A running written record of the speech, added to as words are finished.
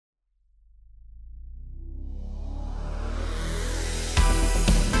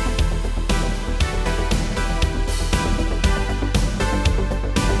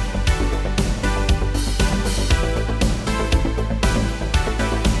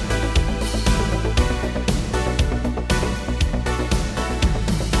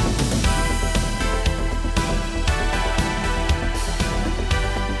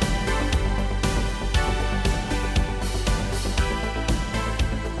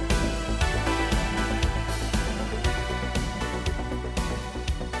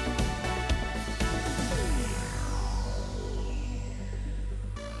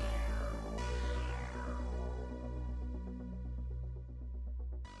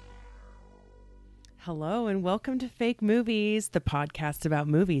Hello and welcome to Fake Movies, the podcast about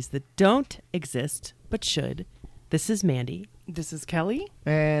movies that don't exist but should. This is Mandy. This is Kelly.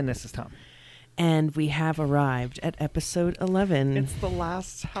 And this is Tom. And we have arrived at episode 11. It's the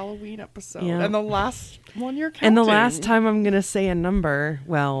last Halloween episode. Yeah. And the last one you're counting. And the last time I'm going to say a number,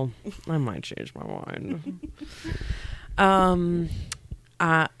 well, I might change my mind.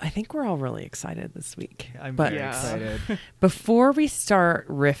 I think we're all really excited this week. I'm but very excited. Before we start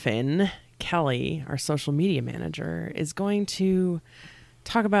riffing, Kelly, our social media manager, is going to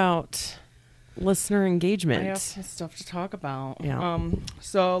talk about listener engagement. I have some stuff to talk about. Yeah.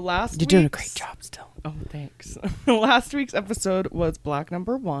 So last You're doing a great job still. Oh, thanks. Last week's episode was Black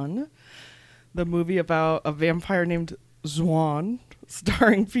Number 1, the movie about a vampire named Zwan,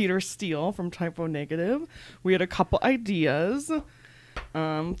 starring Peter Steele from Typo Negative. We had a couple ideas.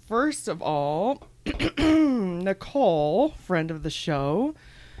 First of all, Nicole, friend of the show,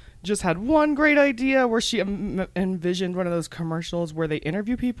 just had one great idea where she envisioned one of those commercials where they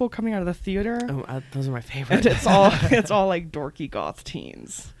interview people coming out of the theater. Oh, those are my favorite. And it's all like dorky goth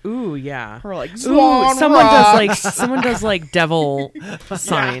teens. Ooh, yeah. Or like Ooh, someone rocks. does like devil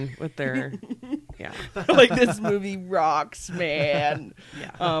sign with their like this movie rocks, man.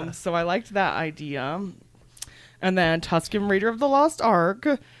 Yeah. So I liked that idea. And then Tuscan Raider of the Lost Ark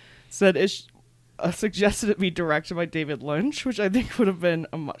said suggested it be directed by David Lynch, which I think would have been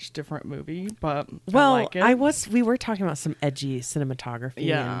a much different movie. But well, I like it. we were talking about some edgy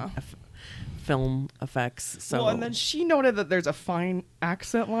cinematography and film effects. So Well, and then she noted that there's a fine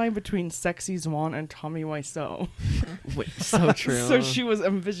accent line between Sexy Zwan and Tommy Wiseau. so true. So she was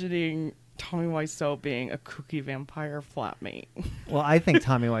envisioning Tommy Wiseau being a kooky vampire flatmate. Well, I think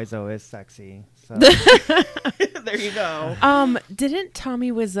Tommy Wiseau is sexy. So. There you go. Didn't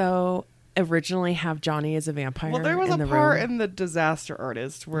Tommy Wiseau originally have Johnny as a vampire? Well, there was in a the part room? in The Disaster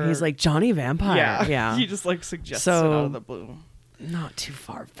Artist where He's like Johnny Vampire. Yeah. He just like suggests it So- out of the blue. Not too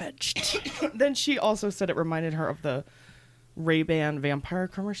far fetched. Then she also said it reminded her of the Ray-Ban vampire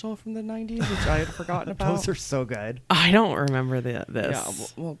commercial from the 90s, which I had forgotten about. Those are so good. I don't remember this. Yeah,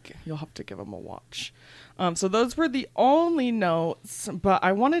 you'll have to give them a watch. So those were the only notes, but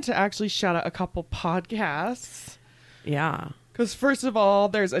I wanted to actually shout out a couple podcasts. Yeah. Because first of all,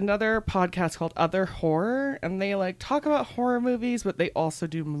 there's another podcast called Other Horror, and they like talk about horror movies, but they also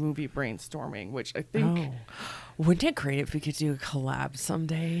do movie brainstorming, which I think... Oh. Wouldn't it great if we could do a collab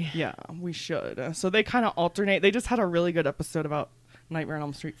someday? Yeah, we should. So they kind of alternate. They just had a really good episode about Nightmare on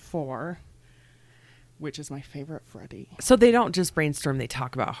Elm Street 4, which is my favorite Freddy. So they don't just brainstorm, they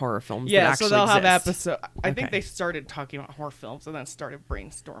talk about horror films that Yeah, actually so they'll have exist. episode. I think Okay. they started talking about horror films and then started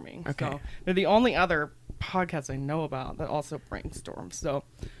brainstorming. Okay. So they're the only other podcast I know about that also brainstorm. So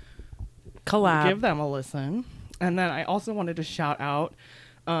Collab. give them a listen. And then I also wanted to shout out,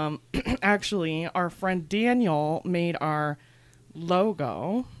 actually, our friend Daniel made our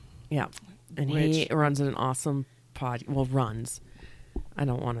logo. Yeah. And he runs an awesome runs. I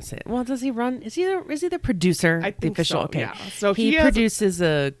don't want to say it. Well, does he run? Is he the producer? I the think official. so, Okay. yeah. So he has- produces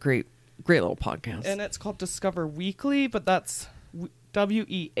a great little podcast. And it's called Discover Weekly, but that's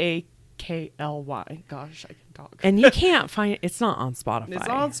WEAKLY. Gosh, I can talk. And you can't find it's not on Spotify. It's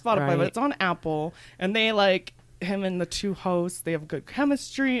on Spotify, right? but it's on Apple. And they like him and the two hosts. They have good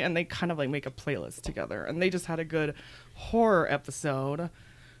chemistry, and they kind of like make a playlist together. And they just had a good horror episode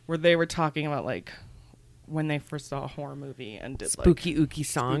where they were talking about like when they first saw a horror movie and did spooky like ooky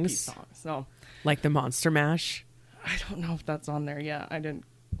songs, spooky songs. So like the Monster Mash. I don't know if that's on there yet. I didn't.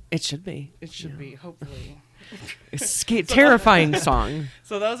 It should be. It should be, hopefully. It's terrifying song.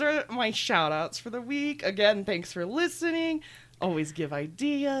 So those are my shout outs for the week. Again, thanks for listening. Always give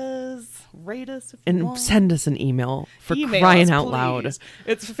ideas. Rate us if you And want. send us an email for Email crying us, out please. loud.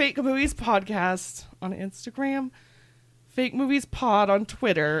 It's Fake Movies Podcast on Instagram, Fake Movies Pod on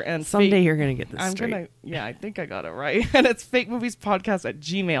Twitter, and Someday you're gonna get this I'm straight. I think I got it right. And it's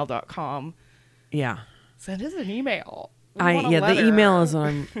fakemoviespodcast@gmail.com. Yeah. Send us an email. We want a The letter. email is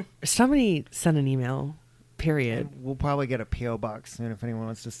on. Somebody send an email. Period. We'll probably get a P.O. box soon if anyone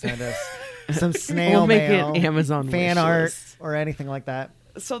wants to send us some snail We'll make mail, it Amazon fan wish art, list. or anything like that.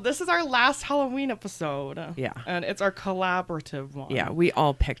 So this is our last Halloween episode. Yeah. And it's our collaborative one. Yeah, we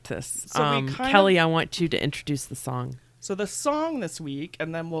all picked this. So we kind Kelly, I want you to introduce the song. So the song this week,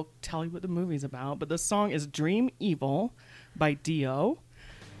 and then we'll tell you what the movie's about, but the song is Dream Evil by Dio.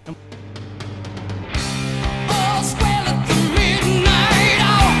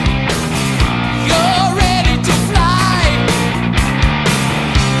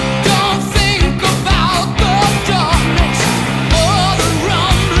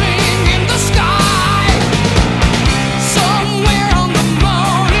 Somewhere on the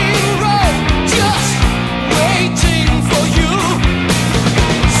morning road, just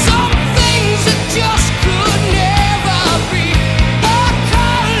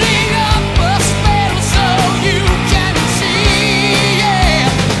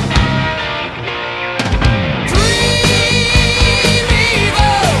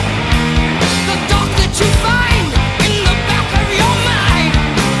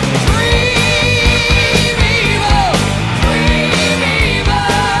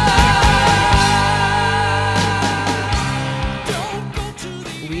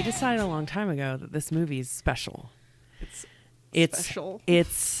time ago that this movie is special. It's special.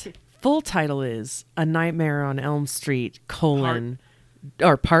 Its full title is A Nightmare on Elm Street,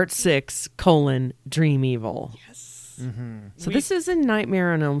 Part 6, Dream Evil. Yes. Mm-hmm. So this is a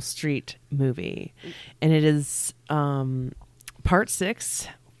Nightmare on Elm Street movie, and it is Part 6,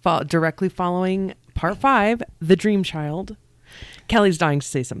 directly following Part 5, The Dream Child. Kelly's dying to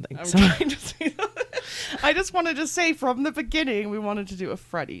say something. I'm So trying to say that. I just wanted to say from the beginning we wanted to do a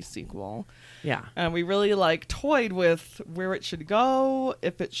Freddy sequel. yeah. And we really toyed with where it should go,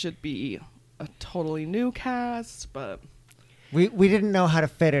 if it should be a totally new cast, but We didn't know how to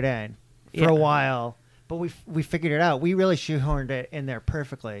fit it in for Yeah. a while, but we figured it out. We really shoehorned it in there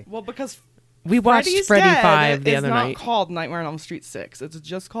perfectly. well, because We watched Freddy's Freddy Dead 5 the is other not night. called Nightmare on Elm Street 6. It's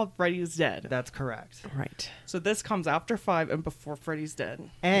just called Freddy's Dead. That's correct. Right. So this comes after 5 and before Freddy's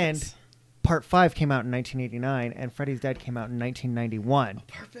Dead. And Yes. Part 5 came out in 1989, and Freddy's Dead came out in 1991.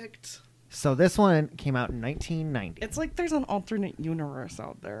 Perfect. So this one came out in 1990. It's like there's an alternate universe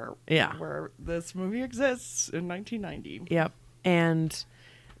out there. Yeah. Where this movie exists in 1990. Yep. And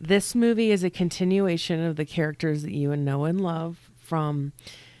this movie is a continuation of the characters that you and know and love from.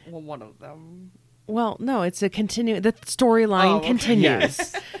 Well, one of them. Well, no, it's a the storyline Oh, okay.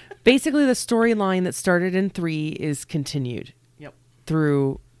 continues. Basically, the storyline that started in 3 is continued Yep.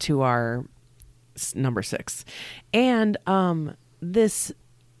 through to our number 6. And this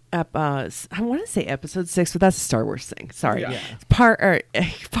I want to say episode 6, but that's a Star Wars thing. Sorry. Yeah.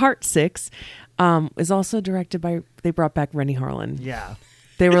 Part 6 is also directed by, they brought back Rennie Harlan. Yeah.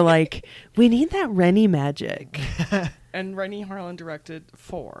 They were like, we need that Rennie magic. And Rennie Harlan directed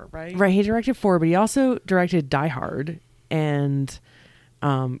 4, right? Right. He directed 4, but he also directed Die Hard and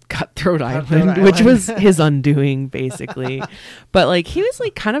Cutthroat Island, which was his undoing, basically. But he was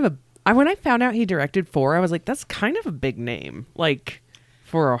kind of when I found out he directed 4, I was like, that's kind of a big name,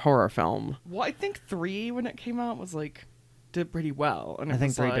 for a horror film. Well, I think 3, when it came out, was did pretty well. And I it think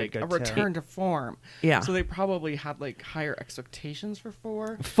was 3 did like good, a too. return to form. Yeah. So they probably had higher expectations for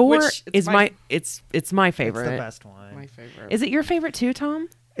 4. 4 which is my my favorite. It's the best one. my favorite. Is it your favorite too, Tom?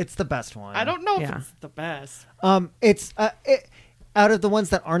 It's the best one. I don't know Yeah. if it's the best. It's out of the ones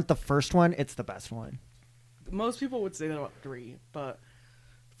that aren't the first one, it's the best one. Most people would say that about 3, but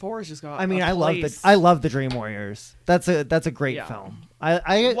 4 has just got. I mean, a I place. love the Dream Warriors. That's a great Yeah. film. Well,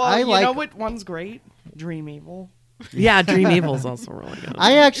 I you like. know what one's great? Dream Evil. Yeah, Dream Evil is also really good.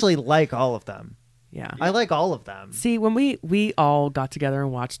 I actually like all of them. Yeah. I like all of them. See, when we all got together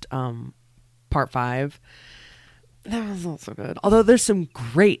and watched Part 5, that was also good. Although there's some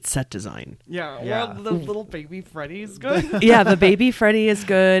great set design. Yeah. Yeah. Well, the little baby Freddy's good. Yeah, the baby Freddy is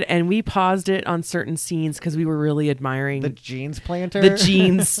good, and we paused it on certain scenes because we were really admiring The jeans planter. the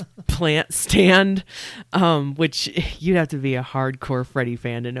jeans plant stand, which you'd have to be a hardcore Freddy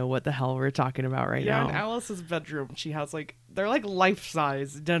fan to know what the hell we're talking about right Yeah, now. in Alice's bedroom, she has they're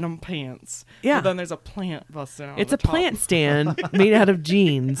life-size denim pants. Yeah. But then there's a plant busting out. It's the a top. plant stand made out of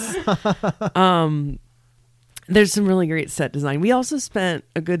jeans. There's some really great set design. We also spent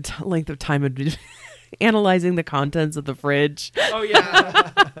a good length of time analyzing the contents of the fridge. Oh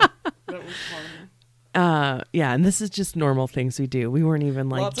yeah, that was fun. Yeah, and this is just normal things we do. We weren't even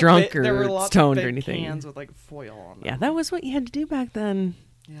Lots of drunk there were or lots stoned of or big anything. Cans with foil on them. Yeah, that was what you had to do back then.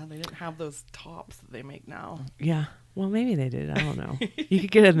 Yeah, they didn't have those tops that they make now. Yeah. Well, maybe they did. I don't know. You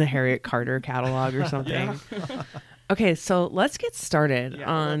could get it in the Harriet Carter catalog or something. Okay, so let's get started Yeah,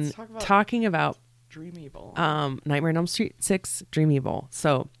 on let's talk about- talking about Dream Evil. Nightmare on Elm Street 6, Dream Evil.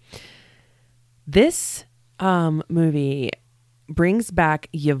 So this movie brings back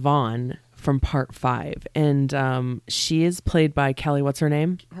Yvonne from Part 5, and she is played by Kelly. What's her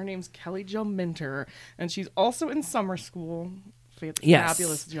name? Her name's Kelly Jo Minter, and she's also in Summer School. Yes.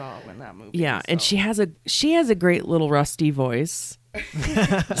 Fabulous job in that movie. Yeah, and so. she has a great little rusty voice,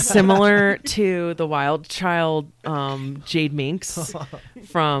 similar to the wild child Jade Minks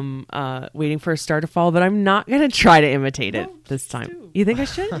from Waiting for a Star to Fall. But I'm not gonna try to imitate it No, this just time. do. You think I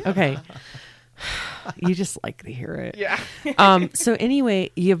should? Okay. You just like to hear it. Yeah. So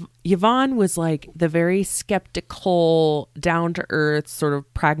anyway, Yvonne was the very skeptical, down to earth, sort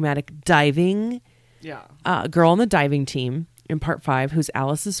of pragmatic diving Yeah. girl on the diving team in Part 5 who's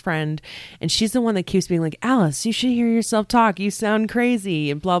Alice's friend, and she's the one that keeps being like, Alice, you should hear yourself talk, you sound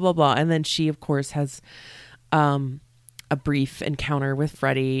crazy, and blah blah blah. And then she of course has a brief encounter with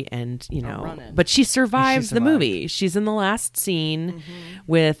Freddy, and run-in. but she survives She the survived. movie. She's in the last scene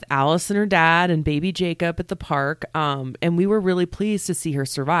with Alice and her dad and baby Jacob at the park, and we were really pleased to see her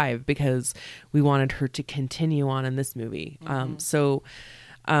survive because we wanted her to continue on in this movie.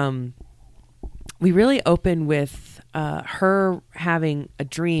 we really open with her having a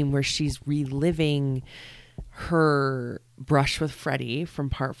dream where she's reliving her brush with Freddy from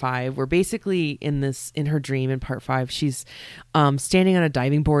part 5. We're basically in her dream in part 5. She's standing on a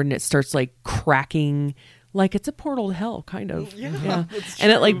diving board and it starts like cracking like it's a portal to hell, kind of. Yeah. And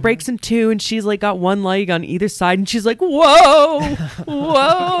it like breaks in two and she's like got one leg on either side and she's like, whoa,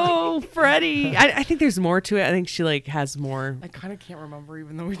 Freddy. I think there's more to it. I think she like has more. I kind of can't remember,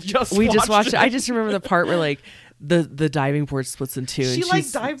 even though we just watched it. it. I just remember the part where like the diving board splits in two. She and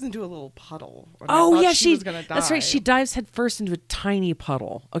like dives into a little puddle. Oh yeah, she was gonna die. That's right. She dives headfirst into a tiny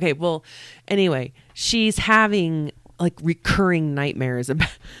puddle. Okay, well, anyway, she's having like recurring nightmares about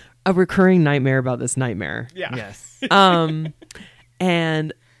this nightmare. Yeah. Yes.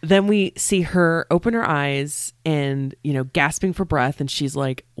 And then we see her open her eyes and, you know, gasping for breath, and she's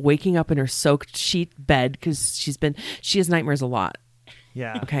like waking up in her soaked sheet bed because she has nightmares a lot.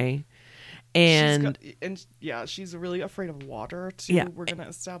 Yeah. Okay. And she's really afraid of water too. Yeah. We're gonna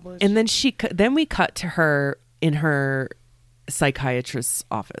establish. And then we cut to her in her psychiatrist's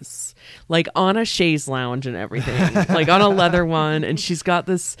office, like on a chaise lounge and everything, like on a leather one, and she's got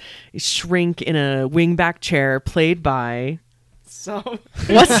this shrink in a wingback chair played by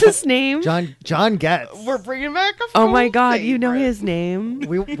what's his name? John Getz. We're bringing back a oh my god, favorite. you know his name.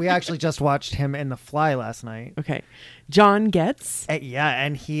 We actually just watched him in The Fly last night. Okay, John Getz.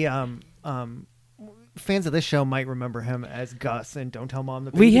 And he fans of this show might remember him as Gus and Don't Tell Mom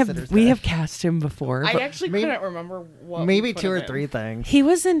the Babysitter's we Dead. have cast him before. I actually couldn't remember what. Maybe 2 or 3 things. He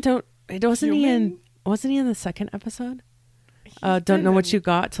was in wasn't he in the second episode? Don't know what you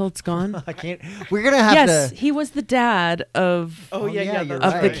got till it's gone. I can't. We're gonna have to. He was the dad of. You're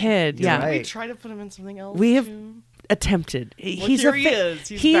the kid. You're yeah, right. We tried to put him in something else. We have too. attempted. Well, here he is.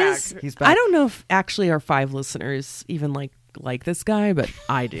 He's back. He's back. I don't know if actually our 5 listeners even like this guy, but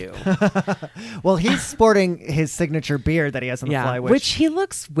I do. Well, he's sporting his signature beard that he has on The Fly, which he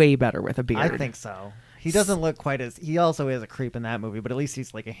looks way better with a beard. I think so. He doesn't look quite as. He also is a creep in that movie, but at least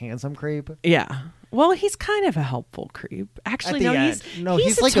he's like a handsome creep. Yeah. Well, he's kind of a helpful creep. Actually,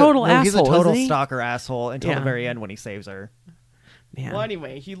 he's like a total asshole. He's a total isn't he? stalker asshole until the very end when he saves her. Yeah. Well,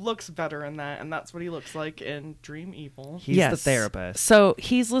 anyway, he looks better in that, and that's what he looks like in Dream Evil. He's the therapist. So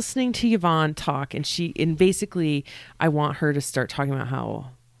he's listening to Yvonne talk, and basically, I want her to start talking about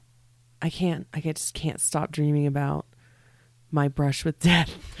how I just can't stop dreaming about my brush with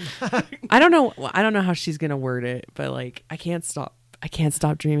death. I don't know how she's gonna word it, but like I can't stop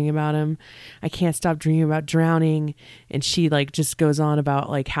dreaming about him. I can't stop dreaming about drowning. And she like just goes on about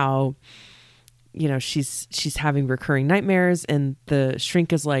like how, you know, she's having recurring nightmares, and the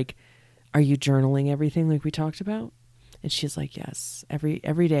shrink is like, are you journaling everything like we talked about? And she's like, yes, every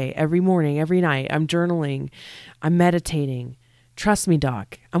day, every morning, every night, I'm journaling, I'm meditating. Trust me,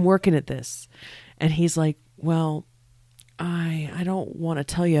 Doc, I'm working at this. And he's like, well, I don't want to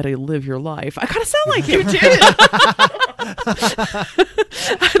tell you how to live your life. I kind of sound like you did.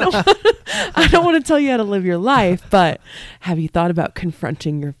 I don't want to tell you how to live your life, but have you thought about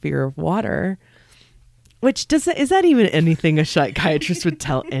confronting your fear of water? Which is that even anything a psychiatrist would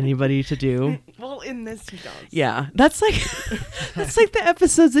tell anybody to do? Well, in this he does. Yeah, that's like the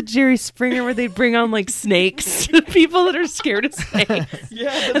episodes of Jerry Springer where they bring on like snakes to people that are scared of snakes.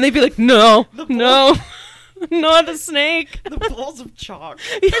 Yeah, and they'd be like, no, not a snake. The balls of chalk.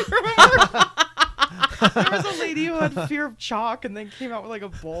 Remember? There was a lady who had fear of chalk and then came out with like a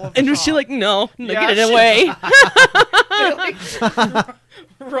bowl of and chalk. was she like, no, Yeah, get it away. They, like,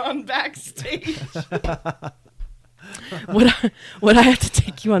 run backstage. Would I have to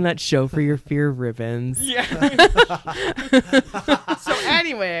take you on that show for your fear of ribbons? Yeah. So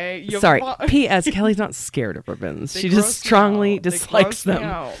anyway, sorry. P.S. Kelly's not scared of ribbons. She just strongly dislikes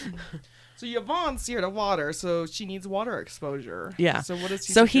them. So Yvonne's scared of water, so she needs water exposure. Yeah. So what does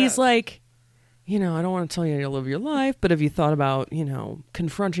he So suggest? he's like, you know, I don't want to tell you how to live your life, but have you thought about, you know,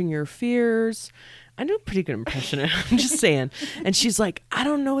 confronting your fears? I do a pretty good impression of him. I'm just saying. And she's like, I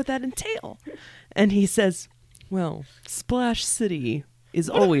don't know what that entail. And he says, well, Splash City is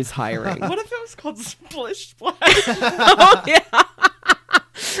always hiring. What if it was called Splish Splash? Oh, yeah.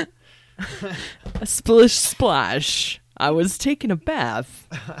 A Splish Splash. I was taking a bath.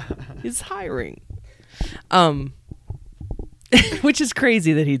 Is hiring. Which is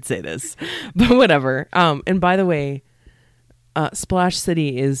crazy that he'd say this. But whatever. And by the way, Splash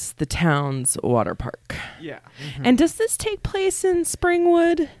City is the town's water park. Yeah. Mm-hmm. And does this take place in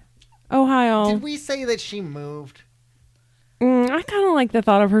Springwood, Ohio? Did we say that she moved? I kind of like the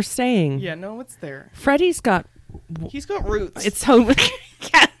thought of her staying. Yeah, no, it's there. Freddie's got... He's got roots. It's home.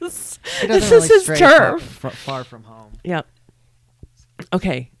 Yes. He doesn't This really is his stray turf. far from home. Yep.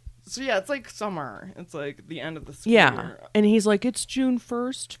 Okay. So yeah, it's like summer. It's like the end of the school Yeah. year. And he's like, it's June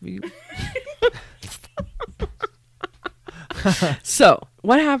 1st. So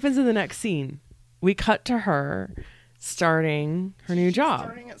what happens in the next scene? We cut to her starting her new job.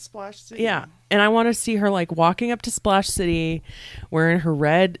 Starting at Splash City. Yeah. And I want to see her like walking up to Splash City wearing her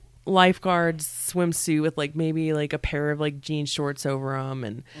red lifeguard's swimsuit with like maybe like a pair of like jean shorts over them.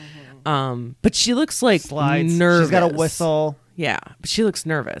 And but she looks like Slides. nervous. She's got a whistle. Yeah. But she looks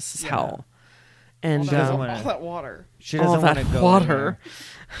nervous as hell. And all wanna- that water. She all doesn't want to that go water.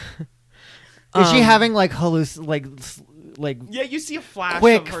 in there. Is she having like like Yeah, you see a flash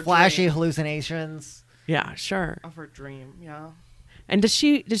quick, of her flashy dream. hallucinations? Yeah, sure. Of her dream, yeah. And does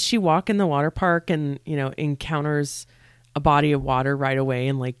she walk in the water park and, you know, encounters a body of water right away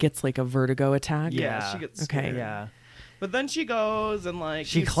and like gets like a vertigo attack? Yeah. She gets Okay. scared. Yeah. But then she goes and like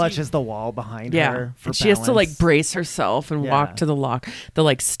She you clutches see- the wall behind Yeah. her for And she has to like balance. brace herself and Yeah. walk to the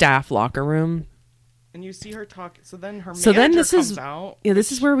like staff locker room. and you see her talk. So then her So then manager this comes is out. yeah,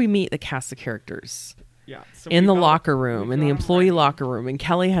 this is where we meet the cast of characters Yeah, so in we the got- locker room, we in the got 'em employee ready. locker room, and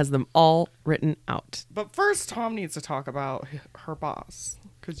Kelly has them all written out. But first, Tom needs to talk about her boss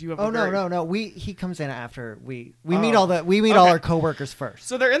because you have. Oh a very... no! He comes in after we Oh. meet all all Okay. our coworkers first.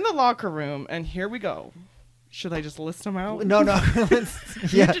 So they're in the locker room, and here we go. Should I just list them out? No.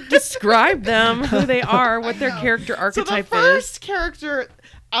 Yeah. Describe them, who they are, what their character So the archetype first is. character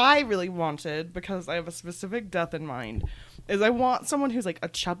I really wanted, because I have a specific death in mind, is I want someone who's like a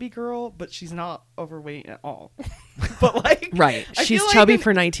chubby girl, but she's not overweight at all. But like, Right. I She's feel like chubby in-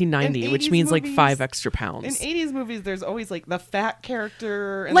 for 1990, in which 80s means like movies- 5 extra pounds. In 80s movies, there's always like the fat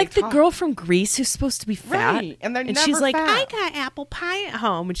character, and like they the talk- girl from Greece who's supposed to be fat, Right, and they're she's never like, fat. I got apple pie at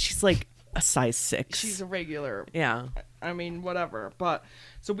home, and she's like a size 6. She's a regular. yeah. I mean, whatever. But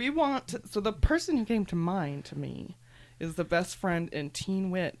so we want. So the person who came to mind to me is the best friend in Teen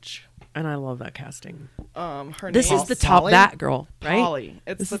Witch. And I love that casting. Her This name is the top Polly? that girl, right? Polly.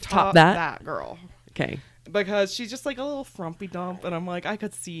 It's This the is top that? that girl. Okay. Because she's just like a little frumpy dump, and I'm like, I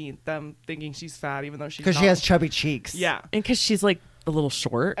could see them thinking she's fat, even though she's Because she not. has chubby cheeks. Yeah. And because she's like a little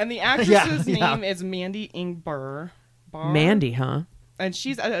short. And the actress's Yeah. name is Mandy Ingber. Mandy, huh? And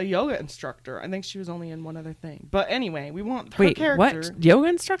she's a yoga instructor. I think she was only in one other thing. But anyway, we want her Wait, character. what? Yoga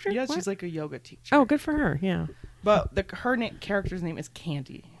instructor? Yeah, What? she's like a yoga teacher. Oh, good for her. Yeah. But character's name is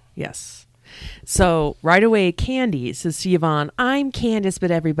Candy. Yes. So right away, Candy says to Yvonne, I'm Candace, but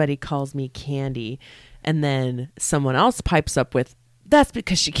everybody calls me Candy. And then someone else pipes up with, that's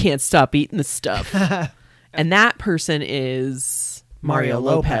because she can't stop eating the stuff. And that person is Mario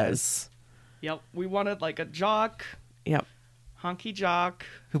Mario Lopez. Yep. We wanted like a jock, Yep. honky jock.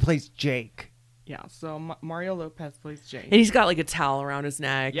 Who plays Jake? Yeah. So Mario Lopez plays Jake. And he's got like a towel around his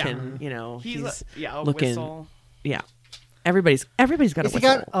neck, Yeah. and you know He's a looking. whistle. Yeah, everybody's got Has a he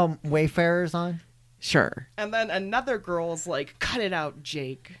whistle. got Wayfarers on? Sure. And then another girl's like, cut it out,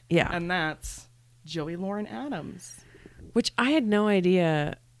 Jake. Yeah. And that's Joey Lauren Adams. Which I had no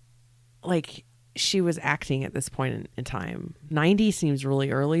idea, like she was acting at this point in time. 90 seems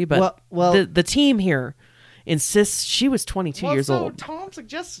really early, but Well- the team here insists she was 22 years so old. Tom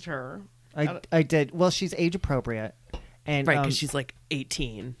suggested her. I did. Well, she's age appropriate, and Right, because she's like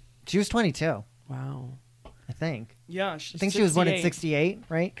 18. she was 22, Wow. I think. Yeah. I think she was born in 68. 68,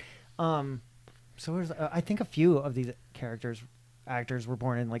 right? So there's, I think a few of these actors were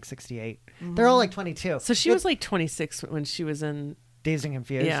born in like 68. They're all like 22. So she was like 26 when she was in. Dazed and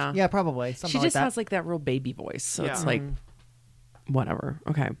Confused. Yeah. Yeah, probably. Something She like just that. has like that real baby voice. So it's Yeah. like, whatever.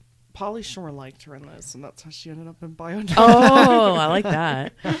 Okay. Pauly Shore liked her in this, and that's how she ended up in Bio. Oh, I like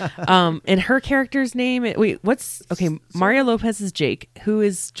that. And her character's name. Mario Lopez is Jake. Who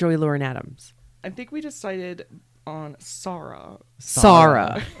is Joey Lauren Adams? I think we decided on Sarah.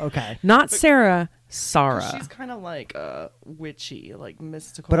 Sarah. Okay. Not Sarah. 'Cause Sarah. She's kind of like witchy, like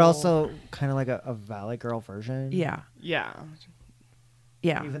mystical. But also kind of like a Valley Girl version. Yeah. yeah.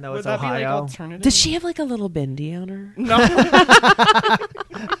 Yeah. Even though Would it's that be like Ohio. alternative? Does she have like a little bindi on her? No.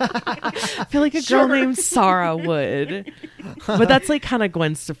 I feel like a girl named Sarah would. But that's like kind of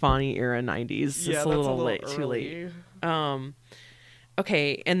Gwen Stefani era 90s. Yeah, It's a little late, too late.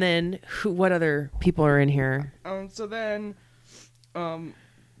 Okay, and then what other people are in here? So then,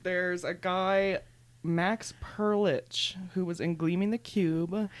 there's a guy, Max Perlich, who was in Gleaming the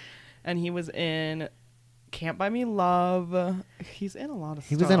Cube, and he was in Can't Buy Me Love. He's in a lot of stuff.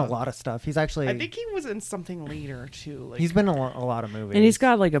 He was in a lot of stuff. He's actually. I think he was in something later too. Like, he's been in a lot of movies. And he's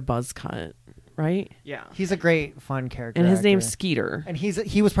got like a buzz cut, right? yeah. He's a great, fun character. And his actor. name's Skeeter. And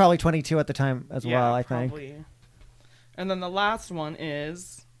he was probably 22 at the time as Yeah, well, I think. probably. And then the last one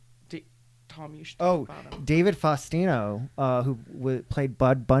is Tom, you should Oh, talk about him. David Faustino, who played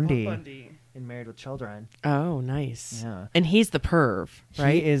Bud Bundy, Bundy. in Married with Children. Oh, nice. Yeah. And he's the perv,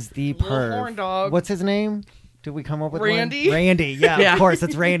 right? He is the Little perv. horn dog. What's his name? Did we come up with Randy? one? Randy. Yeah, Yeah. of course.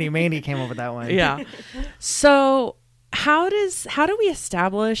 It's Randy. Mandy came up with that one. Yeah. So how do we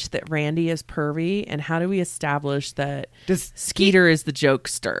establish that Randy is pervy, and how do we establish that Does Skeeter is the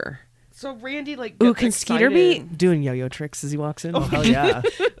jokester? So Randy Ooh, gets can Skeeter be excited. doing yo-yo tricks as he walks in? Oh, hell yeah.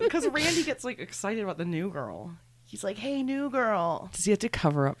 Because Randy gets excited about the new girl. He's like, "Hey, new girl." Does he have to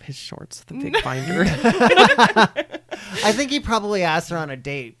cover up his shorts with a big binder? I think he probably asked her on a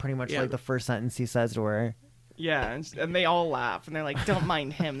date, pretty much Yeah. like the first sentence he says to her. Yeah, and they all laugh and they're like, "Don't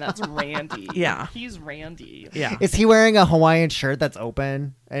mind him. That's Randy." Yeah. He's Randy. Yeah. Is he wearing a Hawaiian shirt that's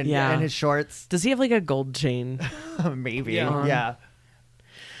open and, Yeah. and his shorts? Does he have like a gold chain? Maybe. Yeah. Yeah.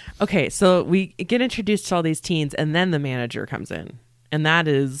 Okay, so we get introduced to all these teens, and then the manager comes in, and that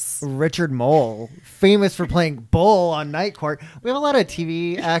is Richard Mole, famous for playing Bull on Night Court. We have a lot of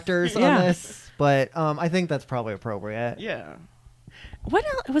TV actors Yeah. on this, but I think that's probably appropriate. Yeah. what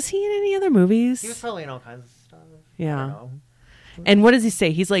else? Was he in any other movies? He was probably in all kinds of stuff. I Yeah. don't know. And what does he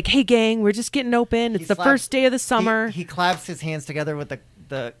say? He's like, "Hey, gang, we're just getting open. It's He the slaps- first day of the summer." He claps his hands together with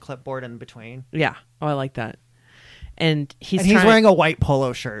the clipboard in between. Yeah. Oh, I like that. And he's wearing a white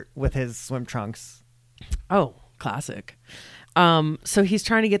polo shirt with his swim trunks. Oh, classic. So he's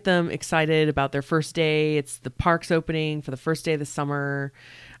trying to get them excited about their first day. It's the park's opening for the first day of the summer.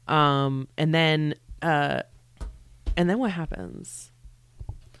 And then what happens?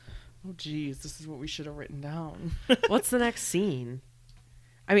 Oh, geez, this is what we should have written down. What's the next scene?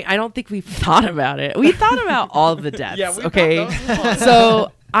 I mean, I don't think we've thought about it. We thought about all the deaths. Yeah, we okay. thought those was fun.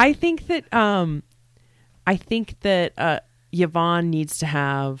 So I think that Yvonne needs to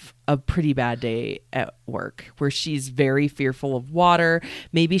have a pretty bad day at work where she's very fearful of water.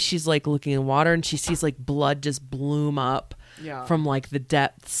 Maybe she's like looking in water and she sees like blood just bloom up Yeah. from like the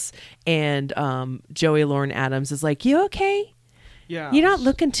depths. And Joey Lauren Adams is like, "You okay? Yeah. You're not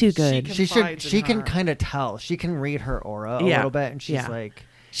looking too good." Confides in She can her. kind of tell. She can read her aura a Yeah. little bit, and she's Yeah. like,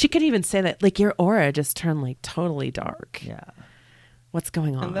 She could even say that, like, your aura just turned like totally dark. yeah. What's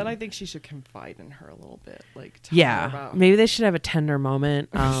going on? And then I think she should confide in her a little bit. Like, tell her Yeah, about maybe they should have a tender moment.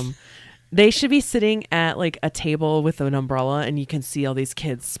 They should be sitting at like a table with an umbrella, and you can see all these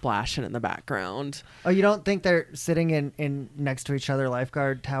kids splashing in the background. Oh, you don't think they're sitting in next to each other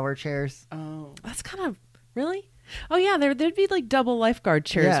lifeguard tower chairs? Oh. That's kind of really. Oh yeah, there'd be like double lifeguard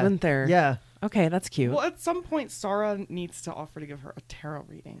chairs, Yeah. wouldn't there? Yeah. Okay, that's cute. Well, at some point, Sarah needs to offer to give her a tarot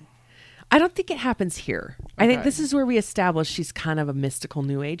reading. I don't think it happens here. I think Okay. this is where we establish she's kind of a mystical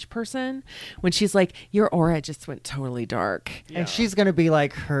new age person when she's like, your aura just went totally dark. Yeah. And she's going to be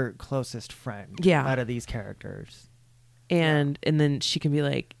like her closest friend Yeah. out of these characters. And then she can be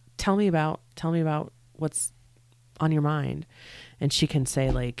like, tell me about what's on your mind. And she can say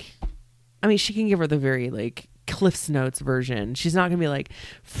like, I mean, she can give her the very like Cliff's Notes version. She's not gonna be like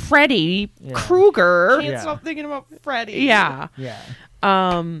Freddy Yeah. Krueger. Can't Yeah. stop thinking about Freddy. Yeah. Yeah.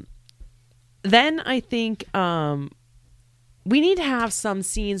 Then I think we need to have some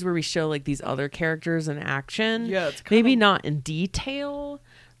scenes where we show like these other characters in action. Yeah, it's maybe kinda- not in detail,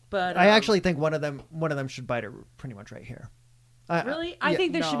 but I actually think one of them should bite her pretty much right here. really, I yeah.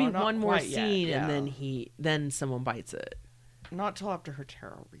 think there No, should be not one more quite yet, scene, yeah. and then someone bites it. Not till after her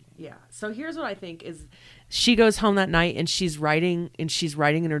tarot reading. Yeah. So here's what I think is she goes home that night and she's writing in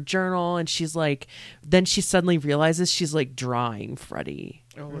her journal, and she's like, then she suddenly realizes she's like drawing Freddy.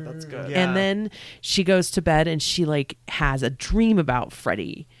 Oh, that's good. Yeah. And then she goes to bed and she like has a dream about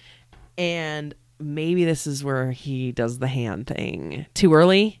Freddy. And maybe this is where he does the hand thing. Too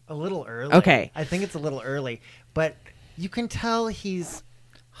early? A little early. Okay. I think it's a little early, but you can tell he's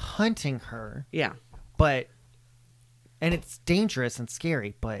hunting her, Yeah. and it's dangerous and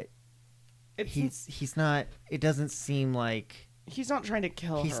scary, but It's, he's not. It doesn't seem like he's not trying to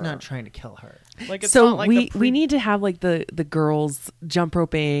kill her. he's not trying to kill her. Like, it's So not like we need to have like the girls jump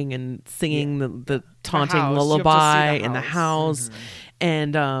roping and singing the taunting house. You have to see lullaby the in the house. house.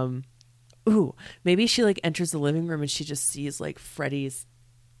 And ooh, maybe she like enters the living room and she just sees like Freddy's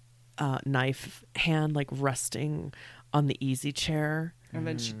knife hand like resting on the easy chair. And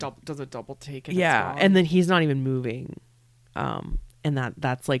then she does a double take. And Yeah, it's and then he's not even moving. And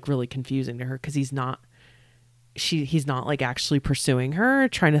that's like really confusing to her because he's not like actually pursuing her,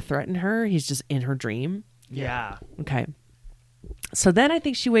 trying to threaten her. He's just in her dream. Yeah. Okay. So then I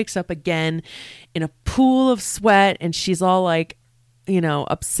think she wakes up again in a pool of sweat and she's all like,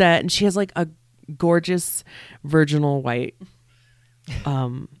 upset, and she has like a gorgeous virginal white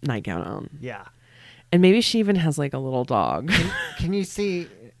nightgown on. Yeah. And maybe she even has like a little dog. Can you see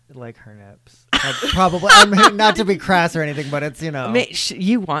like her nips. Probably. I mean, not to be crass or anything, but it's,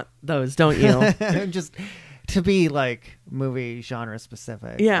 You want those, don't you? just to be like movie genre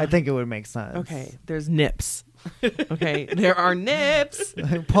specific. Yeah. I think it would make sense. Okay, there's nips. Okay, there are nips.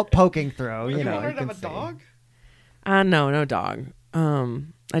 Poking through, You you want her can to have a see. dog? No dog.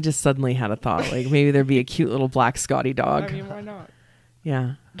 I just suddenly had a thought, like maybe there'd be a cute little black Scotty dog. I mean, why not?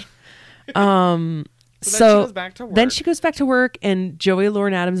 Yeah. So then she goes back to work. Then she goes back to work, and Joey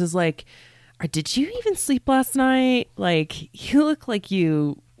Lauren Adams is like, "Did you even sleep last night? Like, you look like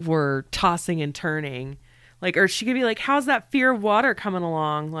you were tossing and turning." Like, or she could be like, "How's that fear of water coming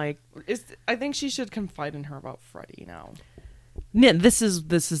along?" Like, I think she should confide in her about Freddie now. yeah, this is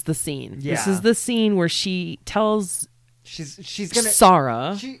the scene. Yeah. This is the scene where she tells She's gonna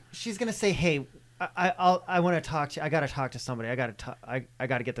Sarah. she's gonna say, "Hey, I want to talk to you. I gotta talk to somebody. I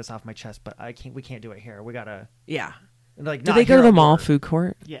gotta get this off my chest, but we can't do it here. We gotta Yeah. like." Do not they go to here the at mall work." food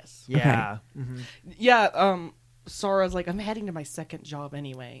court? Yes. Yeah. Mm-hmm. Yeah. Sarah's like, I'm heading to my second job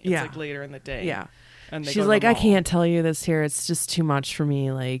anyway. It's Yeah. like later in the day. Yeah. And they She's go to like, the I mall. can't tell you this here. It's just too much for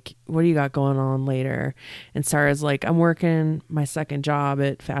me. Like, what do you got going on later? And Sarah's like, I'm working my second job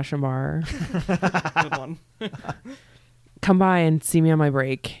at Fashion Bar. Good one. Come by and see me on my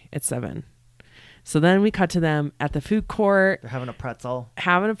break at 7. So then we cut to them at the food court, They're having a pretzel.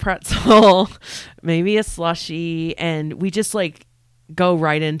 having a pretzel, maybe a slushie. And we just like go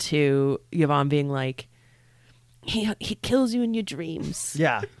right into Yvonne being like, he kills you in your dreams.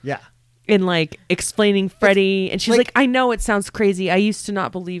 Yeah. Yeah. And like explaining Freddie, and she's like, like- I know it sounds crazy. I used to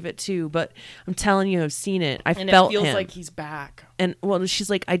not believe it too, but I'm telling you, I've seen it. I And felt it feels him. like he's back. And well, she's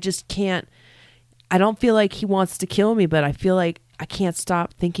like, I just can't. I don't feel like he wants to kill me, but I feel like I can't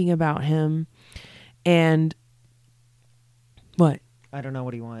stop thinking about him. And what? I don't know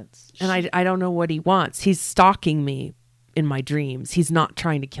what he wants. And I don't know what he wants. He's stalking me in my dreams. He's not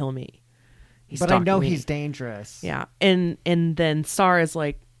trying to kill me. He's But I know stalking me. he's dangerous. Yeah. And then Sarah's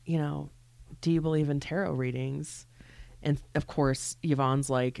like, do you believe in tarot readings? And of course, Yvonne's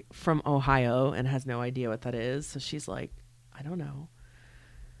like from Ohio and has no idea what that is. So she's like, I don't know.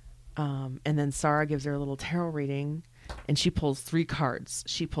 And then Sarah gives her a little tarot reading, and she pulls 3 cards.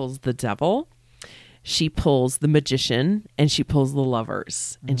 She pulls the devil, she pulls the magician, and she pulls the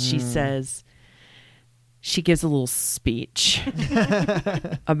lovers. And she says, she gives a little speech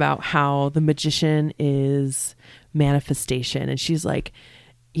about how the magician is manifestation. And she's like,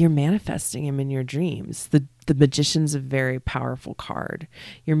 you're manifesting him in your dreams. The magician's a very powerful card.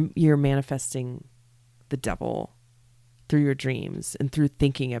 You're manifesting the devil through your dreams and through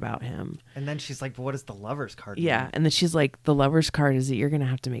thinking about him. And then she's like, what does the lover's card Yeah. mean? And then she's like, the lover's card is that you're going to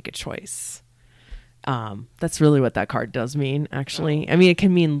have to make a choice. That's really what that card does mean, actually. I mean, it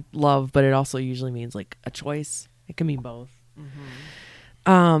can mean love, but it also usually means like a choice. It can mean both.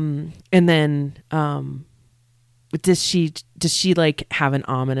 And then, does she like have an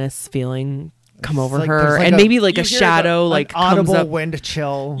ominous feeling come It's over like her, there's like and a- maybe like you a hear shadow An like comes audible up. wind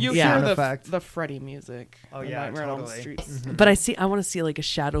chill You Yeah. hear sound effect. the Freddie music. Oh, in yeah, Nightmare on Elm totally. Street. But I want to see like a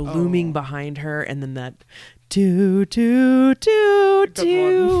shadow Oh. looming behind her, and then that do do do Good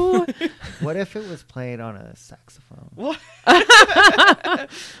do. What if it was played on a saxophone? What?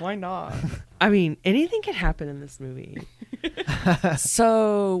 Why not? I mean, anything could happen in this movie.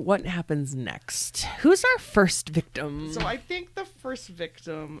 So what happens next? Who's our first victim? So I think the first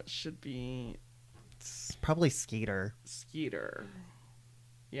victim should be It's probably Skeeter. Skeeter.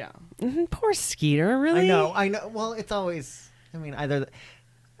 Yeah. Poor Skeeter, really? I know. Well, it's always. I mean, either.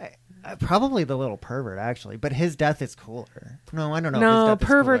 Probably the little pervert, actually, but his death is cooler. No, I don't know. if his No, death is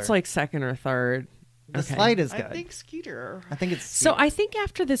pervert's cooler. like second or third. The Okay. slide is good. I think Skeeter. I think it's. So I think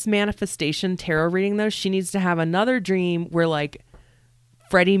after this manifestation tarot reading, though, she needs to have another dream where like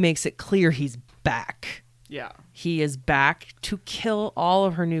Freddie makes it clear he's back. Yeah. He is back to kill all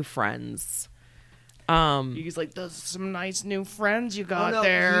of her new friends. He's like, those are some nice new friends you Oh, got no,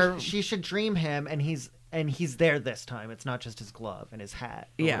 there. she should dream him, and he's there this time. It's not just his glove and his hat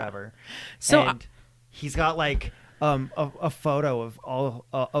or Yeah. whatever. So and he's got like a photo of all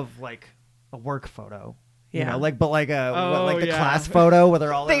of like a work photo. You Yeah. know, like but like the yeah. class photo where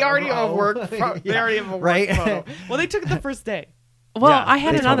they're all They in a already have a row. work. They already have a work Right? photo. Well, they took it the first day. Well, Yeah, I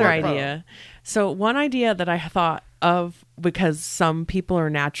had they another totally idea. So one idea that I thought of, because some people are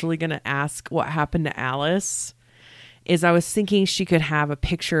naturally going to ask what happened to Alice, is I was thinking she could have a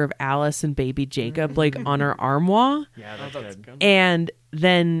picture of Alice and baby Jacob like on her armoire. Yeah, Oh, that's that's good. good. And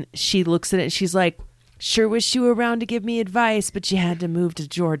then she looks at it and she's like, sure wish you were around to give me advice, but you had to move to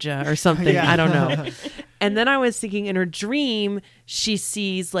Georgia or something. Yeah. I don't know. And then I was thinking in her dream, she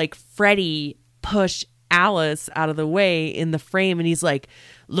sees like Freddie push Alice out of the way in the frame, and he's like,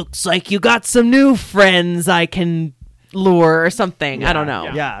 "Looks like you got some new friends I can lure," or something. I don't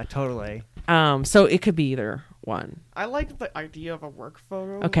know. Yeah, totally. So it could be either one. I like the idea of a work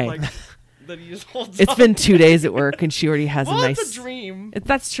photo. Okay. Like, that he just holds It's up. been 2 days at work, and she already has Well, a nice. it's a dream.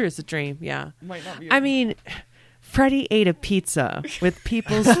 That's true. It's a dream. Yeah. Might not be. I mean, Freddie ate a pizza with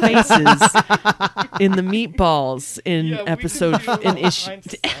people's faces in the meatballs in Yeah, we can episode do in all issue. kinds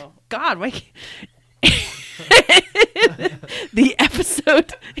of stuff. God, why? The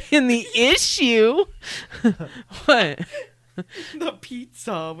episode in the issue. What? the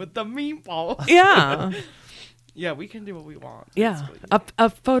pizza with the meatballs. Yeah. Yeah, we can do what we want. Yeah. basically. A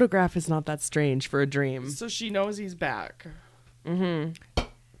photograph is not that strange for a dream. So she knows he's back. And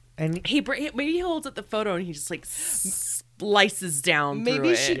Maybe he holds up the photo and he just like slices down. Maybe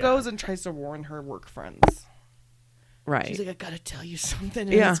through she it. goes and tries to warn her work friends. Right. She's like, I gotta tell you something,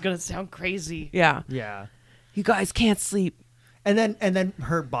 and Yeah. it's gonna sound crazy. Yeah. yeah. You guys can't sleep. And then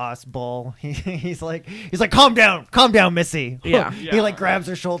her boss Bull, he's like, calm down, Missy. Yeah. He like grabs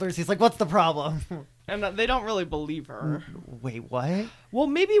her shoulders. He's like, what's the problem? And they don't really believe her. Wait, what? Well,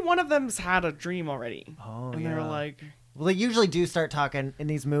 maybe one of them's had a dream already. Oh, and they're yeah. like, Well, they usually do start talking in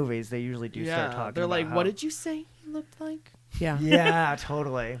these movies. They usually do start talking. they're about like, how- what did you say he looked like? Yeah. Yeah,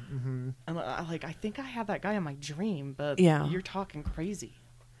 totally. And I think I had that guy in my dream, but Yeah. you're talking crazy.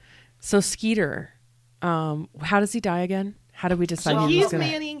 So Skeeter, how does he die again? How do we decide So he's he's gonna?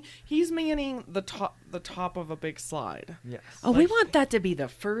 manning the top of a big slide. Yes. Oh, we want that to be the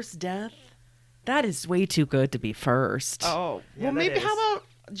first death. That is way too good to be first. Oh, Yeah, well, that maybe is. how about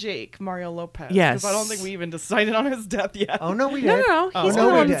Jake Mario Lopez? Yes. because I don't think we even decided on his death yet. Oh no, we No, did. no, Oh, he's no, the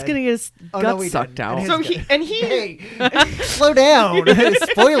we one did. that's gonna get his Oh, guts no, we sucked didn't. out. And So his- he Hey, slow down.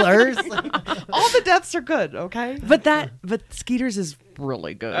 Spoilers. all the deaths are good. Okay. but Skeeter's is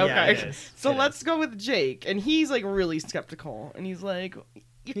really good. Okay. Yeah, it is. So It let's is. go with Jake, and he's like really skeptical, and he's like,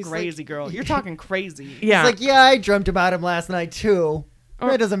 "You He's crazy like- girl, you're talking crazy." Yeah. It's like, yeah, I dreamt about him last night too.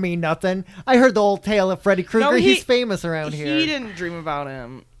 That doesn't mean nothing. I heard the old tale of Freddy Krueger. No, He's famous around here. He didn't dream about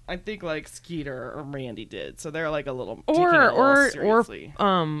him. I think like Skeeter or Randy did. So they're like a little or seriously.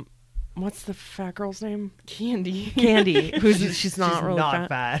 what's the fat girl's name? Candy. Candy, she's not really not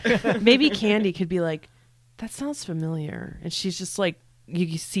fat. fat. Maybe Candy could be like, that sounds familiar, and she's just like,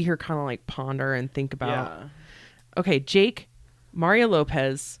 you see her kind of like ponder and think about. Yeah. Okay, Jake, Mario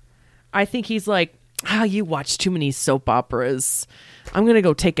Lopez. I think he's like, you watch too many soap operas. I'm gonna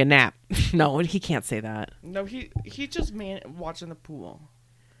go take a nap. No, he can't say that. No, he just watching the pool.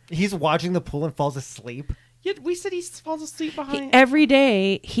 He's watching the pool and falls asleep. Yeah, we said he falls asleep behind Every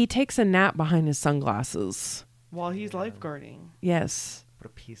day he takes a nap behind his sunglasses. while he's lifeguarding. Yes, What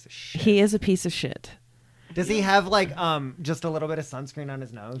a piece of shit. he is a piece of shit. Does he have like just a little bit of sunscreen on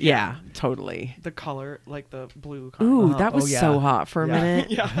his nose? Yeah, totally. The color, like the blue color. Ooh, Uh-huh. that was Oh, yeah. so hot for a Yeah.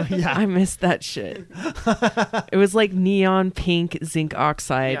 minute. Yeah. Yeah. I missed that shit. It was like neon pink zinc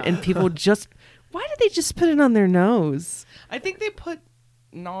oxide, Yeah. and people just. Why did they just put it on their nose? I think they put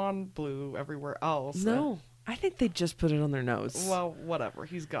non-blue everywhere else. No, I think they just put it on their nose. Well, whatever.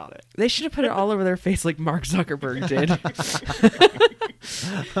 He's got it. They should have put it all over their face like Mark Zuckerberg did.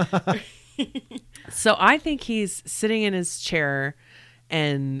 So I think he's sitting in his chair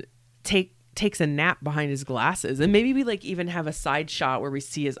and takes a nap behind his glasses, and maybe we like even have a side shot where we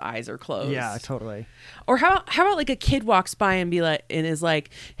see his eyes are closed. Yeah, totally. Or how about like a kid walks by and is like,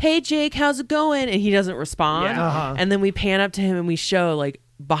 "Hey Jake, how's it going?" and he doesn't respond, Yeah. Uh-huh. and then we pan up to him and we show like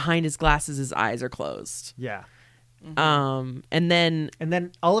behind his glasses his eyes are closed. Yeah. And then And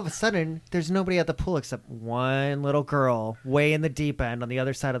then all of a sudden, there's nobody at the pool except one little girl way in the deep end on the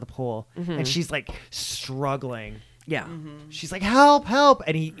other side of the pool. And she's like struggling. yeah, She's like, help, help.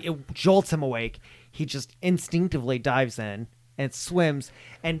 And it jolts him awake. He just instinctively dives in and swims.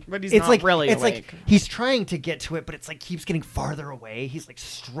 And But he's it's not like, really it's awake. like he's trying to get to it, but it's like keeps getting farther away. He's like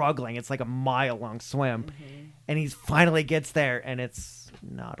struggling. It's like a mile-long swim. And he finally gets there, and it's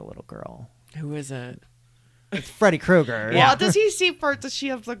not a little girl. who is it? It's Freddy Krueger. Yeah. Well, does he see first? Does she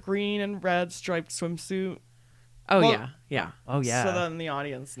have the green and red striped swimsuit? Oh Well- yeah. Oh, yeah. So then the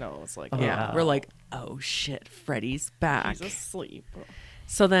audience knows, like, Yeah, Oh. we're like, oh shit, Freddy's back. he's asleep.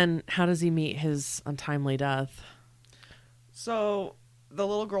 So then, how does he meet his untimely death? So the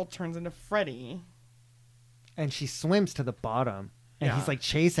little girl turns into Freddy. And she swims to the bottom. And Yeah. he's like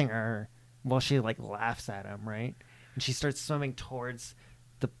chasing her while she like laughs at him, right? And she starts swimming towards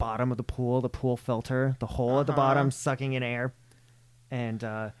the bottom of the pool filter, the hole at the Uh-huh. bottom, sucking in air. And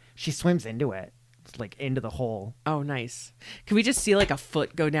she swims into it. like into the hole. Oh, nice. Can we just see like a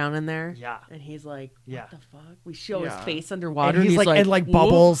foot go down in there? Yeah. And he's like, what Yeah. the fuck? We show his Yeah. face underwater. And he's like and like "Whoa."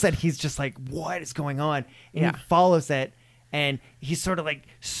 bubbles, and he's just like, what is going on? And Yeah. he follows it, and he sort of like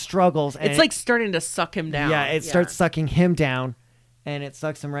struggles. And It's like starting to suck him down. yeah, it starts sucking him down, and it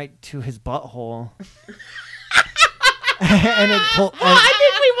sucks him right to his butthole. And it Well, I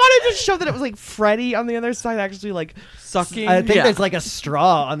think we wanted to show that it was like Freddy on the other side actually like sucking. I think Yeah. there's like a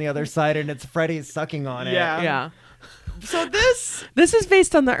straw on the other side, and it's Freddy sucking on it. Yeah. Yeah. So this This is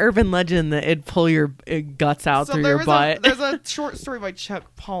based on the urban legend that it'd pull your guts out through your butt. there's a short story by Chuck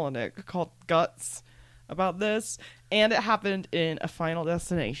Palahniuk called Guts about this, and it happened in A Final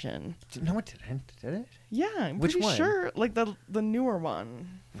Destination. No, it didn't. Did it? Yeah, I'm Which pretty one? sure, like the newer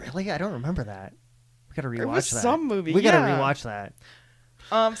one. Really? I don't remember that. We gotta rewatch was that. some movie, We gotta yeah. rewatch that.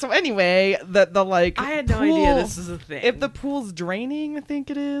 So anyway, the like I had no pool- idea this was a thing. If the pool's draining, I think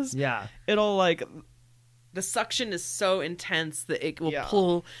it is. Yeah. It'll like The suction is so intense that it will Yeah.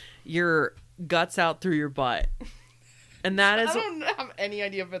 pull your guts out through your butt. And that is I don't have any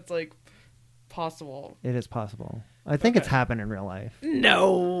idea if it's like possible. It is possible. I think it's Okay. happened in real life.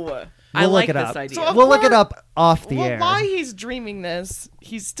 no. I We'll like look it this up. idea. So of We'll look it course- up off the well, air. while he's dreaming this,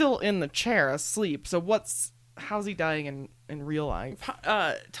 he's still in the chair asleep. So how's he dying in real life?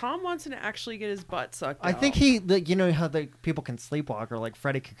 Tom wants him to actually get his butt sucked I out. think you know how the people can sleepwalk, or like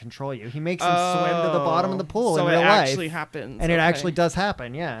Freddy can control you. He makes him swim to the bottom of the pool so in it real life. actually happens, And it okay. actually does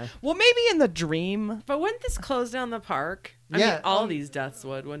happen, yeah. Well, maybe in the dream. But wouldn't this close down the park? I Yeah, mean, all these deaths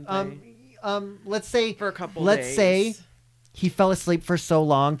would, wouldn't they? Let's say For a couple let's days. say he fell asleep for so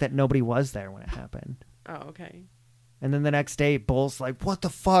long that nobody was there when it happened. Oh, okay. And then the next day, Bull's like, "What the